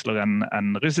norske fengsler enn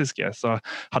russiske, så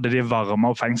hadde de varmet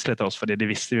opp fengslet til oss fordi de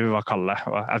visste vi var kalde.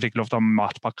 Og jeg fikk lov til å ha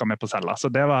matpakker med på cella, så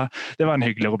det var en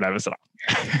hyggeligere opplevelse da.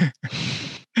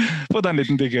 For den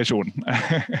liten digresjon.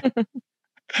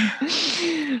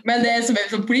 Men det som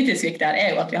så politisk viktig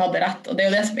her jo at vi hadde rett, og det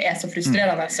jo det som så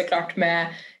frustrerende så klart med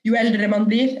jo eldre man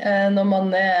blir. Når man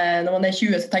er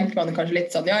 20 så tenker man kanskje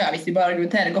litt sånn, ja, hvis vi bare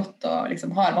argumenterer godt og liksom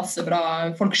har masse bra,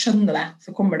 folk skjønner det,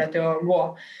 så kommer det til å gå.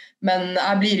 Men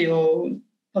jeg blir jo,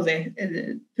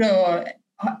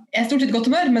 jeg stort sett godt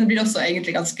humør, men blir også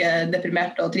egentlig ganske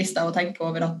deprimert og trist av å tenke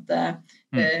over at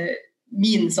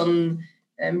min sånn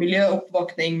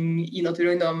miljøoppvåkning i Natur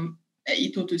og Ungdom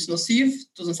i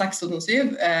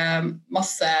 2006-2007,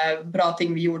 masse bra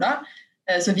ting vi gjorde da,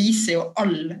 så viser jo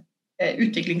all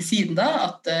utvikling siden da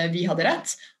at vi hadde rett,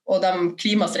 og de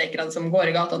klimastreikerne som går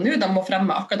i gata nå, de må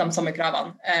fremme akkurat de samme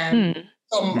kravene,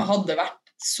 som hadde vært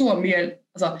så mye,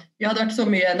 vi hadde vært så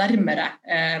mye nærmere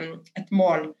et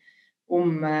mål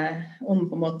om på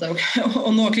en måte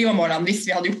å nå klimamålene hvis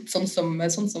vi hadde gjort sånn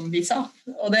som vi sa.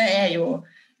 Og det jo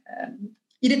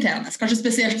irriterende. Kanskje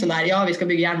spesielt sånn der, ja, vi skal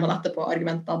bygge jernbane etterpå,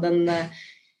 argumenter.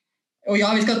 Og ja,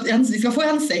 vi skal få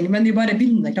rensing, men vi bare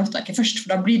begynner kraftverket først, for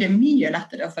da blir det mye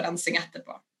lettere å få rensing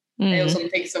etterpå. Det jo sånne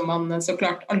ting som man så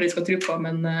klart aldri skal tro på,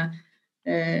 men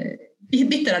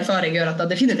bitter erfaring gjør at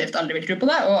jeg definitivt aldri vil tro på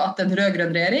det, og at en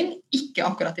rød-grønn regjering ikke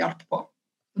akkurat hjalp på.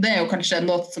 Det jo kanskje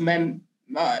noe som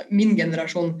min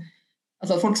generasjon,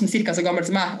 altså folk som cirka så gammel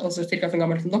som meg, og så cirka så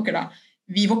gammel som dere da,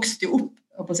 vi vokste jo opp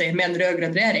med en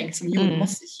rød-grønn regjering som gjorde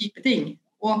masse kjipe ting,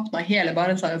 åpnet hele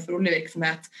Barentshavet for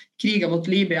oljevirksomhet, kriget mot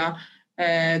Libya,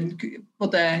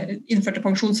 innførte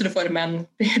pensjonsreformen,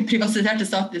 privatiserte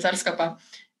statlige selskaper,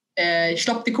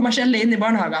 slapp de kommersielle inn i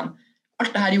barnehagene.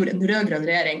 Alt det her gjorde en rød-grønn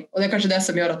regjering, og det kanskje det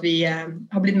som gjør at vi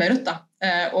har blitt med Rødt da,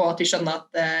 og at vi skjønner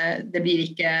at det blir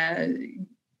ikke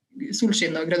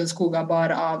solskinn og grønne skoger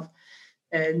bare av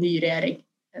ny regjering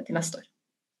til neste år.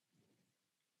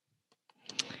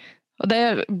 Og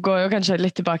det går jo kanskje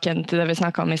litt tilbake igjen til det vi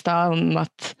snakket om i sted, om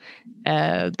at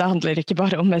det handler ikke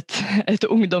bare om et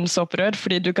ungdomsopprør,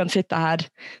 fordi du kan sitte her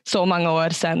så mange år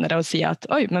senere og si at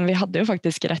oi, men vi hadde jo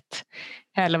faktisk rett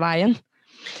hele veien.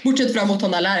 Bortsett fra mot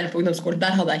han læreren på ungdomsskolen,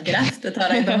 der hadde jeg ikke rett, det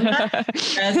tar jeg ikke med.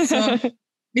 Så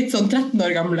litt sånn 13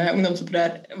 år gamle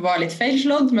ungdomsopprør var litt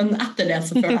feilslått, men etter det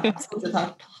så føler jeg at jeg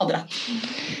hadde rett.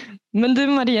 Men du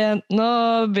Marie, nå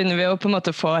begynner vi jo på en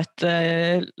måte å få et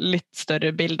litt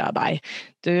større bilde av deg.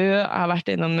 Du har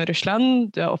vært innom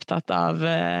Russland, du opptatt av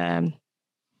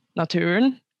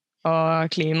naturen og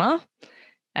klima.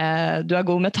 Du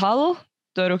god med tall,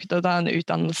 du har rukket å ta en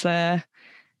utdannelse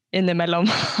innimellom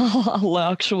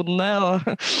alle aksjonene og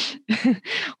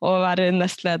være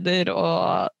nestleder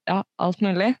og ja, alt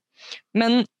mulig.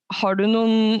 Men har du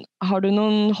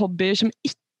noen hobbyer som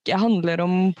ikke handler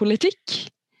om politikk?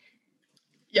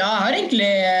 Ja, jeg har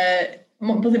egentlig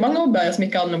mange hobbyer som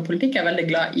ikke handler om politikk. Jeg veldig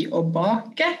glad i å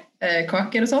bake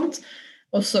kaker og sånt.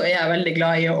 Og så jeg veldig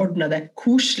glad i å ordne det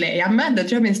koselig hjemme. Det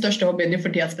tror jeg min største hobby nå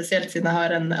for tiden, spesielt siden jeg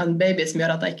har en baby som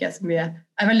gjør at jeg ikke så mye,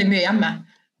 veldig mye hjemme.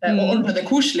 Å ordne det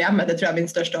koselig hjemme, det tror jeg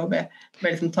min største hobby. Med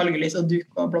liksom talgelys og duk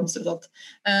og blomster og sånt.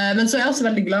 Men så jeg også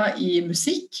veldig glad i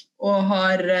musikk, og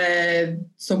har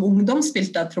som ungdom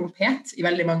spilt jeg trompet i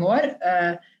veldig mange år.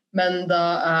 Men da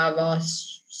jeg var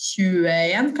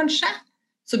 21 kanskje,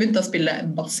 så begynte jeg å spille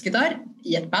bassgitar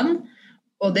i et band,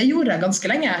 og det gjorde jeg ganske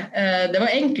lenge. Det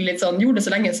var egentlig litt sånn, gjorde det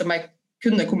så lenge som jeg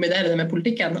kunne kombinere det med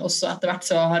politikken, og så etter hvert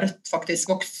så har Rødt faktisk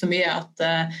vokst så mye at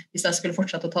hvis jeg skulle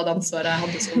fortsette å ta det ansvaret jeg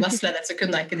hadde som nestleder, så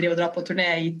kunne jeg ikke drive og dra på turné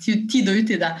i tid og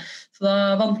utide. Så da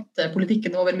vant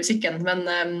politikken over musikken, men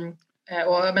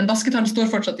bassgitaren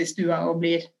står fortsatt i stua og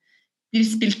blir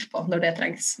spilt på når det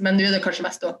trengs. Men nå det kanskje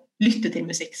mest å lytte til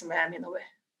musikk som min hobby.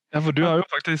 Ja, for du har jo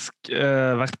faktisk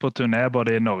vært på turné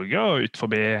både i Norge og ut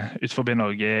forbi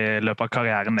Norge i løpet av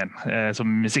karrieren din som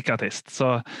musikkartist.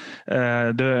 Så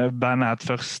bandet het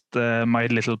først My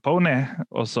Little Pony,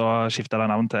 og så skiftet det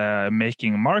navn til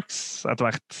Making Marks etter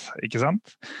hvert, ikke sant?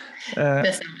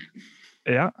 Det stemmer.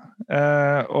 Ja,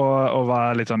 og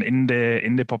var litt sånn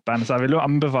indie-pop-band, så jeg vil jo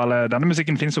anbefale, denne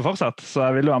musikken finnes jo fortsatt, så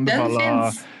jeg vil jo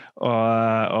anbefale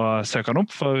å søke den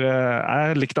opp, for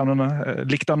jeg likte den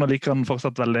og liker den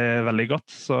fortsatt veldig, veldig godt,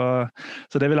 så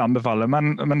det vil jeg anbefale.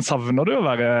 Men savner du å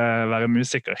være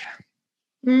musiker?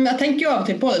 Jeg tenker jo av og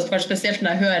til på det, spesielt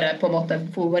når jeg hører på en måte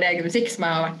på vår egen musikk som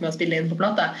jeg har vært med å spille inn på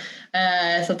plate,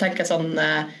 så tenker jeg sånn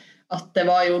at det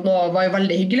var jo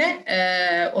veldig hyggelig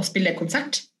å spille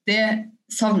konsert. Det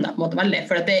savner jeg på en måte veldig,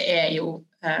 for det jo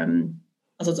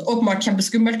åpenbart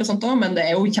kjempeskummelt og sånt også, men det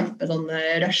jo kjempe sånn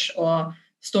rush å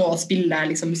stå og spille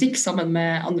liksom, musikk sammen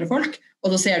med andre folk,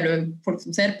 og så ser du folk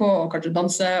som ser på og kanskje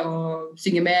danser og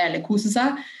synger med eller koser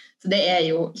seg, så det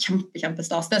jo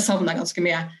kjempestas. Det savner jeg ganske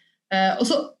mye. Og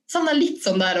så savner jeg litt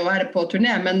sånn der å være på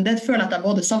turné, men det føler jeg at jeg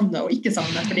både savner og ikke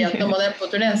savner, fordi at når man på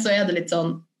turné så det litt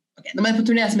sånn, når man på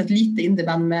turné som et lite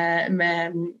indie-band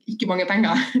med ikke mange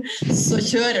penger, så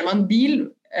kjører man bil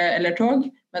eller tog,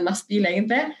 men mest bil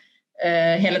egentlig,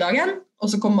 hele dagen, og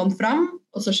så kommer man frem,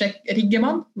 og så rigger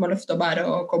man løfter og bærer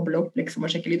og kobler opp liksom,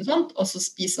 og sjekker lyd og sånt, og så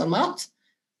spiser man mat,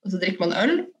 og så drikker man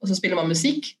øl, og så spiller man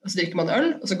musikk, og så drikker man øl,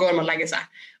 og så går man og legger seg.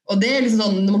 Og det liksom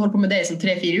sånn, når man holder på med det i sånn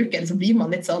 3-4 uker, så blir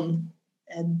man litt sånn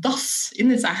dass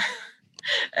inni seg.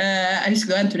 Jeg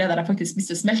husker det var en turné der jeg faktisk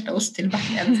spiste smelta ost til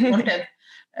hvert eneste måltid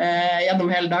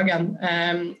gjennom hele dagen.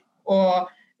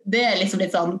 Og det liksom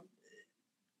litt sånn,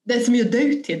 det så mye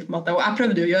dødtid på en måte, og jeg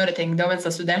prøvde jo å gjøre ting, det var mens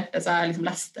jeg studerte, så jeg liksom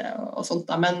leste og sånt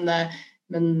da,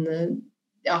 men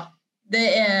ja, det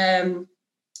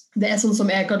sånn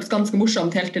som ganske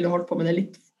morsomt helt til du holdt på med det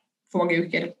litt for mange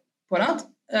uker på rad.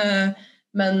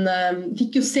 Men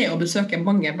fikk jo se og besøke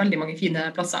veldig mange fine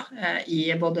plasser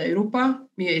i både Europa,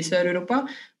 mye i Sør-Europa,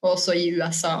 og også i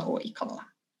USA og i Kanada.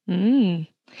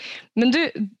 Men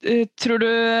føler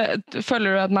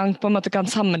du at man på en måte kan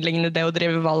sammenligne det å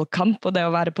drive valgkamp og det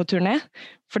å være på turné?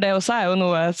 For det også jo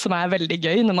noe som veldig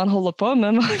gøy når man holder på,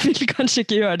 men man vil kanskje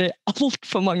ikke gjøre det alt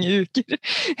for mange uker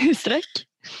i strekk.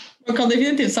 Man kan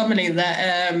definitivt sammenligne det.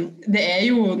 Det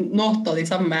jo noe av de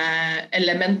samme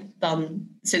elementene,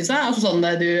 synes jeg. Altså sånn,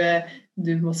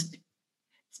 du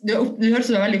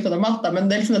høres jo veldig opptatt av mat, men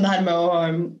det liksom det her med å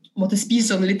måtte spise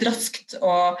sånn litt raskt,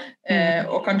 og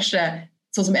kanskje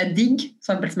sånn som digg,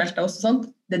 eksempel smelta ost og sånt.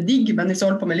 Det digg, men hvis du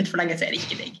holder på med litt for lenge, så det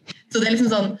ikke digg. Så det liksom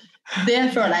sånn, det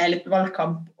føler jeg litt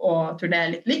valgkamp og turné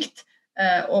litt likt.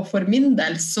 Og for min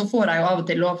del så får jeg jo av og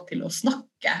til lov til å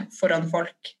snakke foran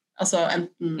folk. Altså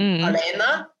enten alene,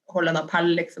 holde en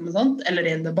appell liksom og sånt, eller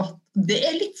i en debatt. Det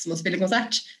litt som å spille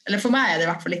konsert. Eller for meg det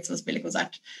i hvert fall litt som å spille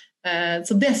konsert.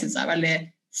 Så det synes jeg veldig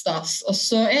stas. Og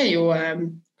så jo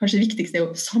kanskje det viktigste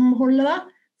å samholde det.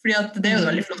 Fordi at det jo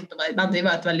veldig flott med band. Vi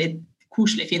var et veldig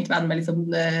koselig, fint band med liksom,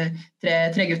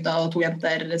 3 gutter og 2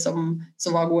 jenter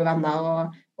som var gode venner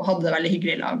og hadde det veldig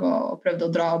hyggelig i lag og prøvde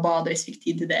å dra og bade hvis vi fikk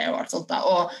tid til det og alt sånt da.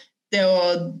 Og det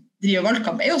å drive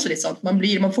valgkamp jo også litt sånn. Man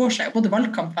får seg jo både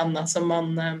valgkampvenner som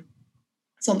man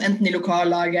sånn, enten i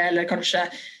lokallaget eller kanskje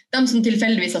dem som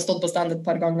tilfeldigvis har stått på stand et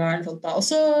par ganger eller sånt da. Og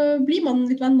så blir man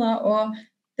litt venner, og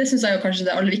det synes jeg jo kanskje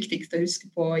det aller viktigste å huske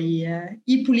på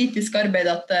i politisk arbeid,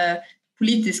 at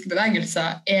politiske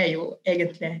bevegelser jo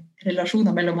egentlig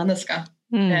relasjoner mellom mennesker.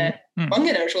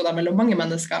 Mange relasjoner mellom mange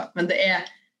mennesker, men det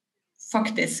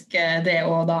faktisk det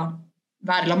å da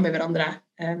være sammen med hverandre,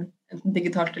 enten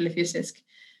digitalt eller fysisk,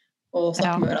 og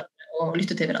snakke med hverandre og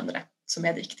lytte til hverandre, som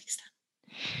det viktigste.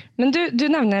 Men du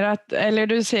nevner eller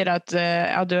du sier at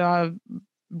du har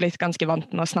blitt ganske vant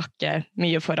med å snakke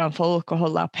mye foran folk og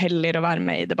holde appeller og være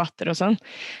med i debatter og sånn.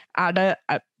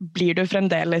 Blir du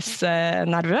fremdeles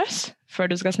nervøs før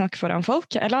du skal snakke foran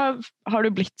folk, eller har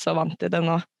du blitt så vant til det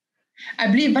nå?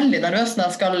 Jeg blir veldig nervøs når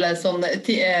jeg skal sånn,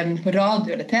 på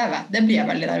radio eller TV. Det blir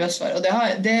jeg veldig nervøs for, og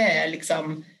det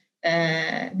liksom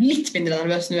litt mindre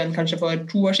nervøs nå enn kanskje for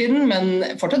 2 år siden, men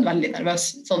fortsatt veldig nervøs,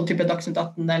 sånn type Dagsnytt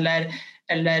 18 eller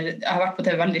jeg har vært på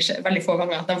TV veldig få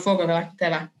ganger, at de få ganger jeg har vært på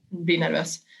TV blir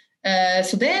nervøs.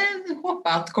 Så det håper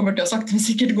jeg at kommer til å sakte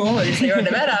sikkert gå over hvis jeg gjør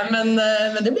det mer, men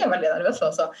det blir jeg veldig nervøs for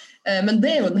altså. Men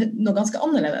det jo noe ganske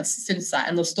annerledes, synes jeg,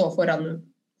 enn å stå foran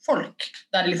folk,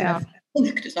 der det liksom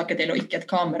folk du snakker til, og ikke et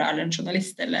kamera eller en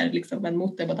journalist eller liksom en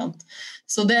motdebattant.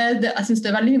 Så jeg synes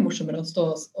det veldig morsommere å stå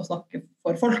og snakke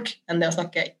for folk enn det å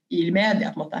snakke i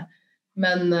media på en måte.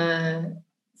 Men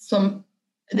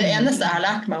det eneste jeg har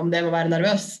lært meg om det med å være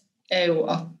nervøs jo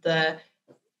at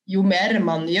jo mer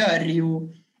man gjør, jo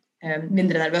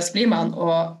mindre nervøs blir man,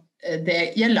 og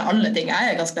det gjelder alle ting.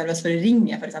 Jeg ganske nervøs for å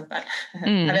ringe, for eksempel.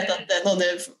 Jeg vet at noen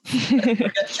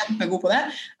kjempegod på det.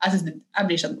 Jeg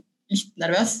blir sånn litt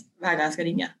nervøs hver gang jeg skal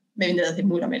ringe, med mindre det til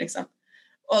mora mi, liksom.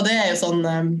 Og det jo sånn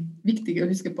viktig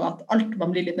å huske på at alt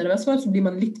man blir litt nervøs for, så blir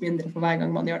man litt mindre for hver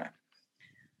gang man gjør det.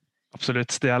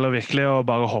 Absolutt, det gjelder virkelig å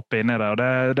bare hoppe inn i det,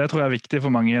 og det tror jeg er viktig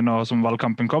for mange nå som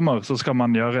valgkampen kommer, så skal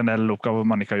man gjøre en del oppgaver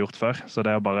man ikke har gjort før, så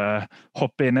det å bare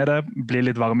hoppe inn i det, bli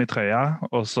litt varm i trøya,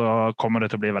 og så kommer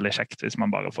det til å bli veldig kjekt hvis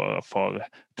man bare får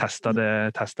testet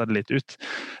det litt ut.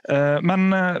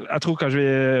 Men jeg tror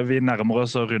kanskje vi nærmer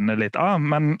oss å runde litt av,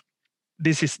 men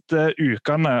de siste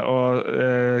ukene og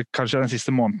kanskje den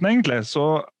siste måneden egentlig,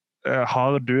 så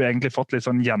har du egentlig fått litt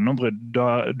sånn gjennombrudd. Du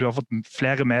har fått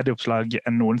flere medieoppslag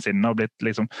enn noensinne og blitt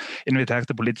liksom invitert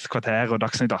til Politisk kvarter og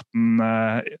Dagsnytt 18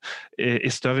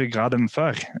 i større grad enn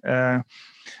før.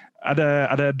 Er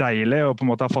det deilig å på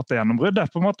en måte ha fått det gjennombruddet,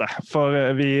 på en måte? For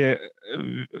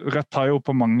Rødt har jo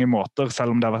på mange måter,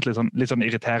 selv om det har vært litt sånn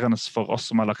irriterende for oss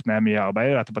som har lagt ned mye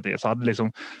arbeid i dette partiet, så har det liksom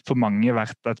for mange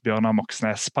vært et Bjørnar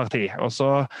Moxnes-parti. Og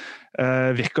så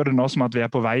virker det nå som at vi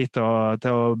på vei til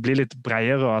å bli litt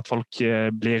bredere, og at folk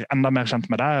blir enda mer kjent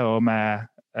med deg og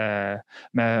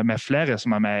med flere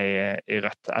som med i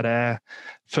Rødt.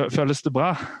 Føles det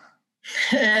bra?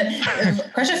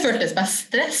 Kanskje føltes mest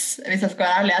stress, hvis jeg skal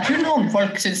være ærlig. Jeg tror noen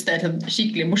folk synes det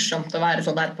skikkelig morsomt å være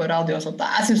sånn der på radio og sånt.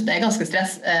 Jeg synes det ganske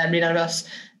stress, blir nervøs,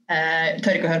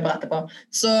 tør ikke å høre på det etterpå.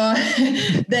 Så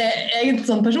det egentlig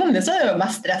sånn personlig så det jo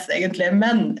mest stress egentlig,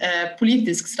 men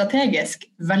politisk strategisk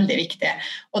veldig viktig.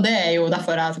 Og det jo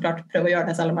derfor jeg så klart prøver å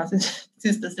gjøre det, selv om jeg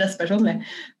synes det stress personlig.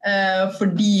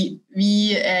 Fordi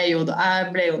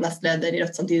jeg ble jo nestleder i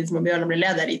Rødt samtidig som Bjørnar ble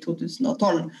leder i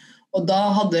 2012. Og da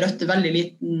hadde Rødt veldig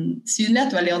liten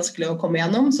synlighet, veldig vanskelig å komme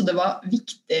gjennom, så det var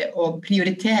viktig å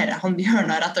prioritere han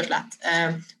Bjørnar rett og slett.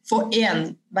 Få en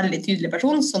veldig tydelig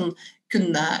person som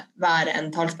kunne være en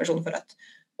talsperson for Rødt.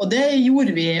 Og det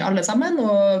gjorde vi alle sammen,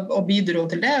 og bidro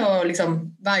til det, og liksom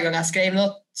hver gang jeg skrev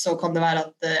noe, så kan det være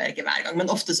at, ikke hver gang,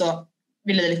 men ofte så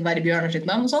ville det liksom være Bjørnar sitt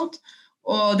navn og sånt,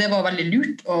 og det var veldig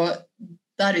lurt, og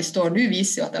der vi står nå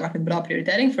viser jo at det har vært en bra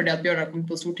prioritering, fordi at Bjørnar kom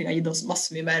på Stortinget har gitt oss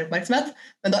masse mye mer oppmerksomhet,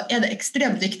 men da det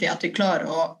ekstremt viktig at vi klarer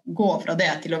å gå fra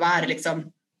det til å være liksom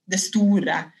det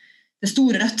store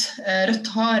Rødt.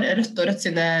 Rødt og Rødt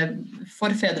sine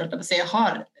forfedre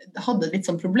hadde litt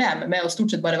sånn problem med å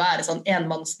stort sett bare være sånn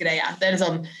enmannsgreie.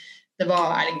 Det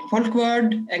var Erling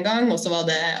Folkvord en gang, og så var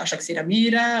det Aslak Sira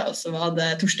Myhre, og så var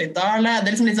det Torstein Dale.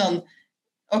 Det liksom litt sånn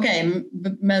ok,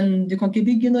 men du kan ikke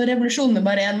bygge noen revolusjon med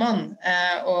bare en mann,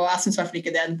 og jeg synes i hvert fall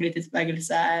ikke det en politisk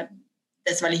bevegelse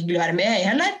det som veldig hyggelig å være med i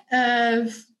heller.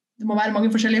 Det må være mange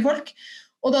forskjellige folk,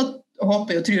 og da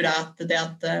håper og tror jeg at det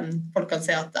at folk kan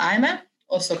se at jeg med,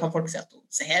 og så kan folk se at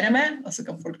Seher med, og så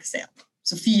kan folk se at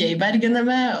Sofie i Bergen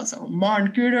med, og så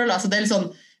Maren Kurdal, altså det litt sånn,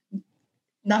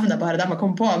 nevner bare dem jeg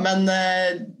kommer på, men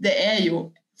det jo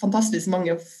fantastisk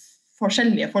mange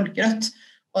forskjellige folk i Rødt,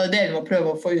 og det vi må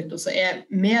prøve å få ut. Og så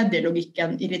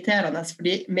medielogikken irriterende,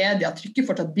 fordi media trykker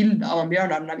fortsatt bilder av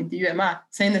Bjørnar når de intervjuer meg.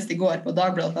 Senest i går på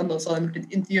Dagbladet.no så hadde de gjort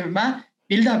et intervju med meg,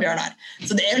 bilder av Bjørnar.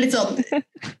 Så det jo litt sånn,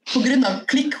 på grunn av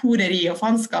klikkhoreri og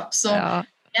fanskap, så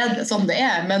det sånn det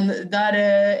men der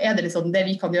det litt sånn, det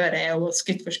vi kan gjøre å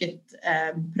skritt for skritt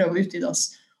prøve å utvide oss.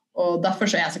 Og derfor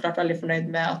så jeg så klart veldig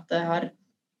fornøyd med at det har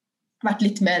vært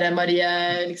litt mer Marie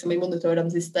liksom, i monitor de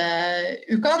siste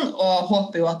ukene, og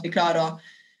håper jo at vi klarer å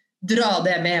dra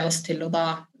det med oss til å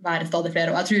da være stadig flere.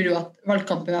 Og jeg tror jo at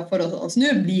valgkampen for oss nå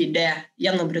blir det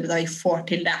gjennombruddet da vi får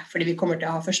til det, fordi vi kommer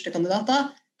til å ha første kandidater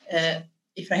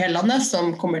fra hele landet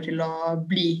som kommer til å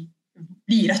bli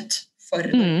Rødt for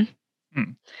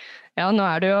Ja, nå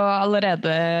du jo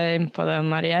allerede inne på det,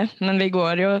 Marie, men vi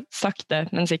går jo sakte,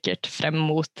 men sikkert frem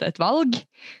mot et valg,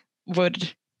 hvor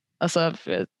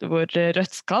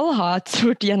Rødt skal ha et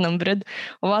stort gjennombrudd.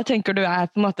 Og hva tenker du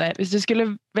på en måte, hvis du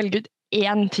skulle velge ut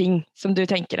en ting som du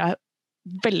tenker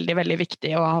veldig, veldig viktig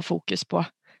å ha fokus på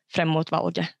frem mot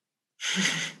valget?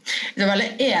 Det veldig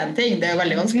en ting, det jo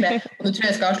veldig vanskelig, og nå tror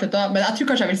jeg skal avslutte, men jeg tror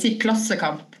kanskje jeg vil si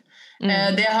klassekamp.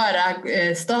 Det har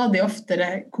jeg stadig oftere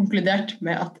konkludert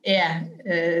med at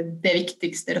det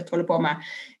viktigste Rødt holder på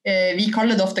med. Vi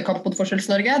kaller det ofte kamp mot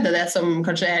Forskjells-Norge, det det som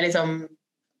kanskje liksom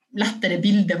lettere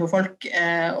bilde for folk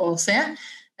å se.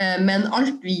 Men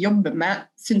alt vi jobber med,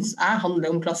 synes jeg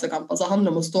handler om klassekamp. Altså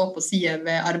handler om å stå på siden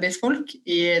ved arbeidsfolk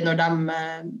når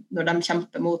de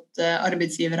kjemper mot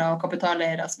arbeidsgivere og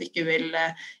kapitaleiere som ikke vil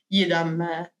gi dem,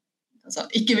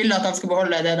 ikke vil at de skal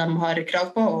beholde det de har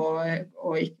krav på,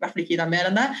 og i hvert fall ikke gi dem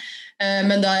mer enn det.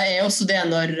 Men det også det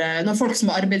når folk som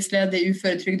arbeidsledige,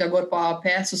 uføretrygda, går på AAP,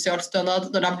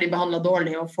 sosialstønad, når de blir behandlet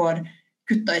dårlig og får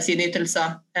kuttet i sine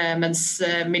ytelser, mens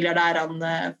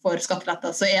milliardærene får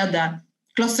skatteletter, så det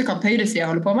klassekamp høyresiden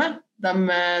holder på med. De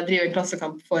driver en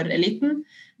klassekamp for eliten,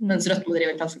 mens Rødt må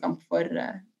drive en klassekamp for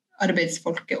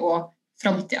arbeidsfolket og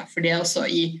fremtiden, for det også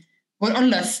i vår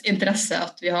alles interesse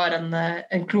at vi har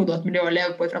en klode og et miljø å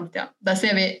leve på i fremtiden. Der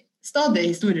ser vi stadig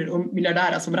historier om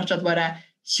milliardærer som rett og slett bare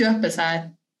kjøper seg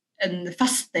en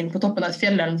festning på toppen av et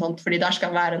fjell eller noe sånt, fordi der skal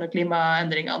være når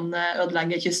klimaendringene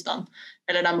ødelegger kystene,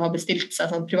 eller de har bestilt seg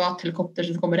sånn privathelikopter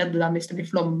som kommer redde dem hvis det blir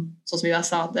flom, sånn som i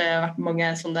USA. Det har vært mange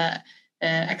sånne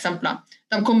eksempler.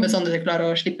 De kommer sånn at de klarer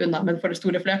å slippe unna, men for det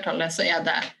store flertallet så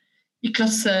det i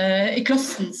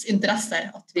klassens interesser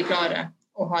at vi klarer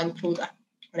å ha en klode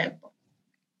å leve på.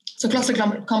 Så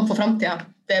klassekamp for fremtiden,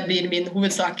 det blir min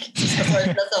hovedsak.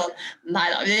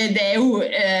 Neida, det jo,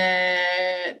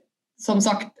 som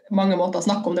sagt, mange måter å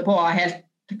snakke om det på. Jeg helt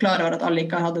klar over at alle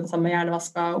ikke har hatt den samme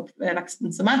hjernevasket oppveksten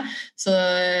som meg. Så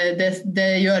det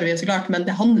gjør vi jo så klart, men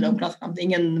det handler om klassekamp.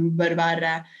 Ingen bør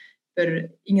være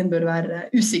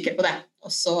usikker på det.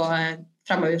 Og så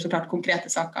fremmer vi jo så klart konkrete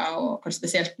saker, og kanskje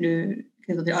spesielt nå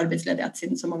knyttet til arbeidsledighet,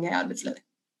 siden så mange arbeidsledige.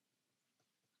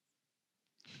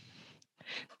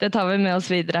 Det tar vi med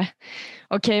oss videre.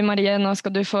 Ok, Marie, nå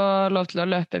skal du få lov til å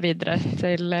løpe videre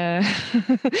til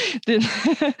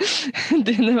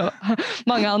dine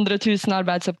mange andre 1000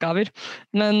 arbeidsoppgaver.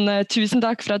 Men tusen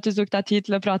takk for at du tok deg tid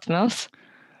til å prate med oss.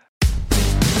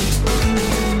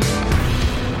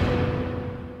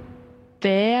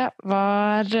 Det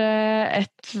var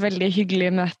et veldig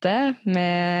hyggelig møte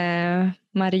med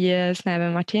Marie Sneve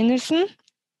Martinussen.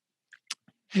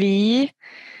 Vi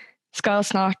skal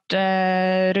snart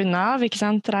runde av, ikke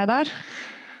sant, Reidar?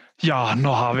 Ja,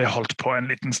 nå har vi holdt på en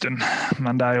liten stund,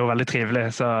 men det jo veldig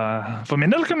trivelig, så for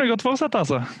min del kan vi godt fortsette,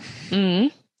 altså.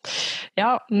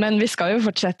 Ja, men vi skal jo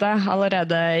fortsette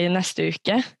allerede i neste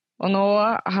uke, og nå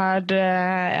har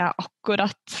jeg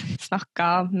akkurat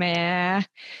snakket med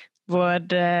vår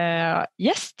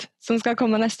gjest som skal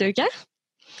komme neste uke,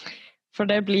 for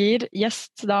det blir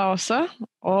gjest da også,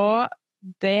 og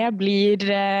det blir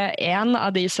en av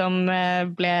de som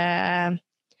ble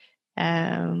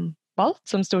valgt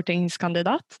som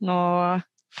stortingskandidat nå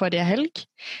forrige helg,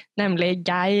 nemlig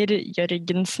Geir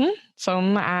Jørgensen,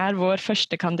 som vår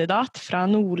første kandidat fra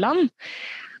Nordland.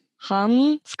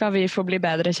 Han skal vi få bli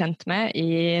bedre kjent med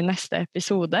i neste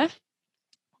episode,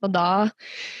 og da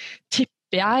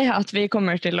tipper jeg at vi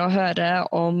kommer til å høre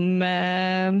om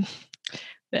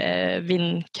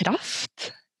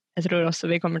vindkraft. Jeg tror også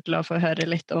vi kommer til å få høre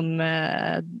litt om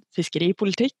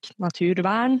fiskeripolitikk,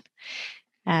 naturvern.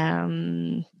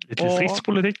 Litt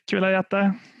distriktspolitikk, vil jeg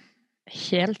gjette.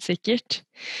 Helt sikkert.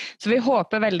 Så vi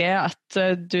håper veldig at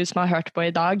du som har hørt på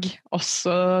i dag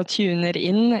også tuner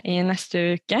inn i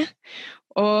neste uke.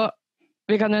 Og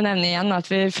vi kan jo nevne igjen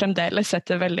at vi fremdeles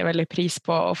setter veldig, veldig pris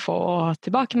på å få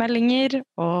tilbakemeldinger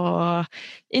og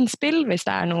innspill hvis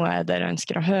det noe dere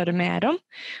ønsker å høre mer om.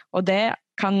 Og det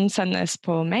kan sendes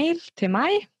på mail til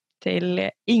meg, til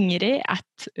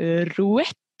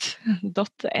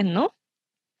ingrid@roett.no.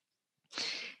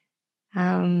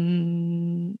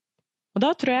 Og da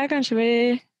tror jeg kanskje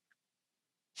vi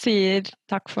sier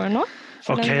takk for nå.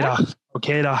 Ok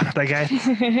da, det greit.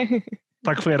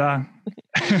 Takk for i dag.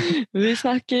 Vi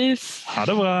snakkes. Ha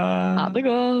det bra. Ha det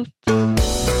godt.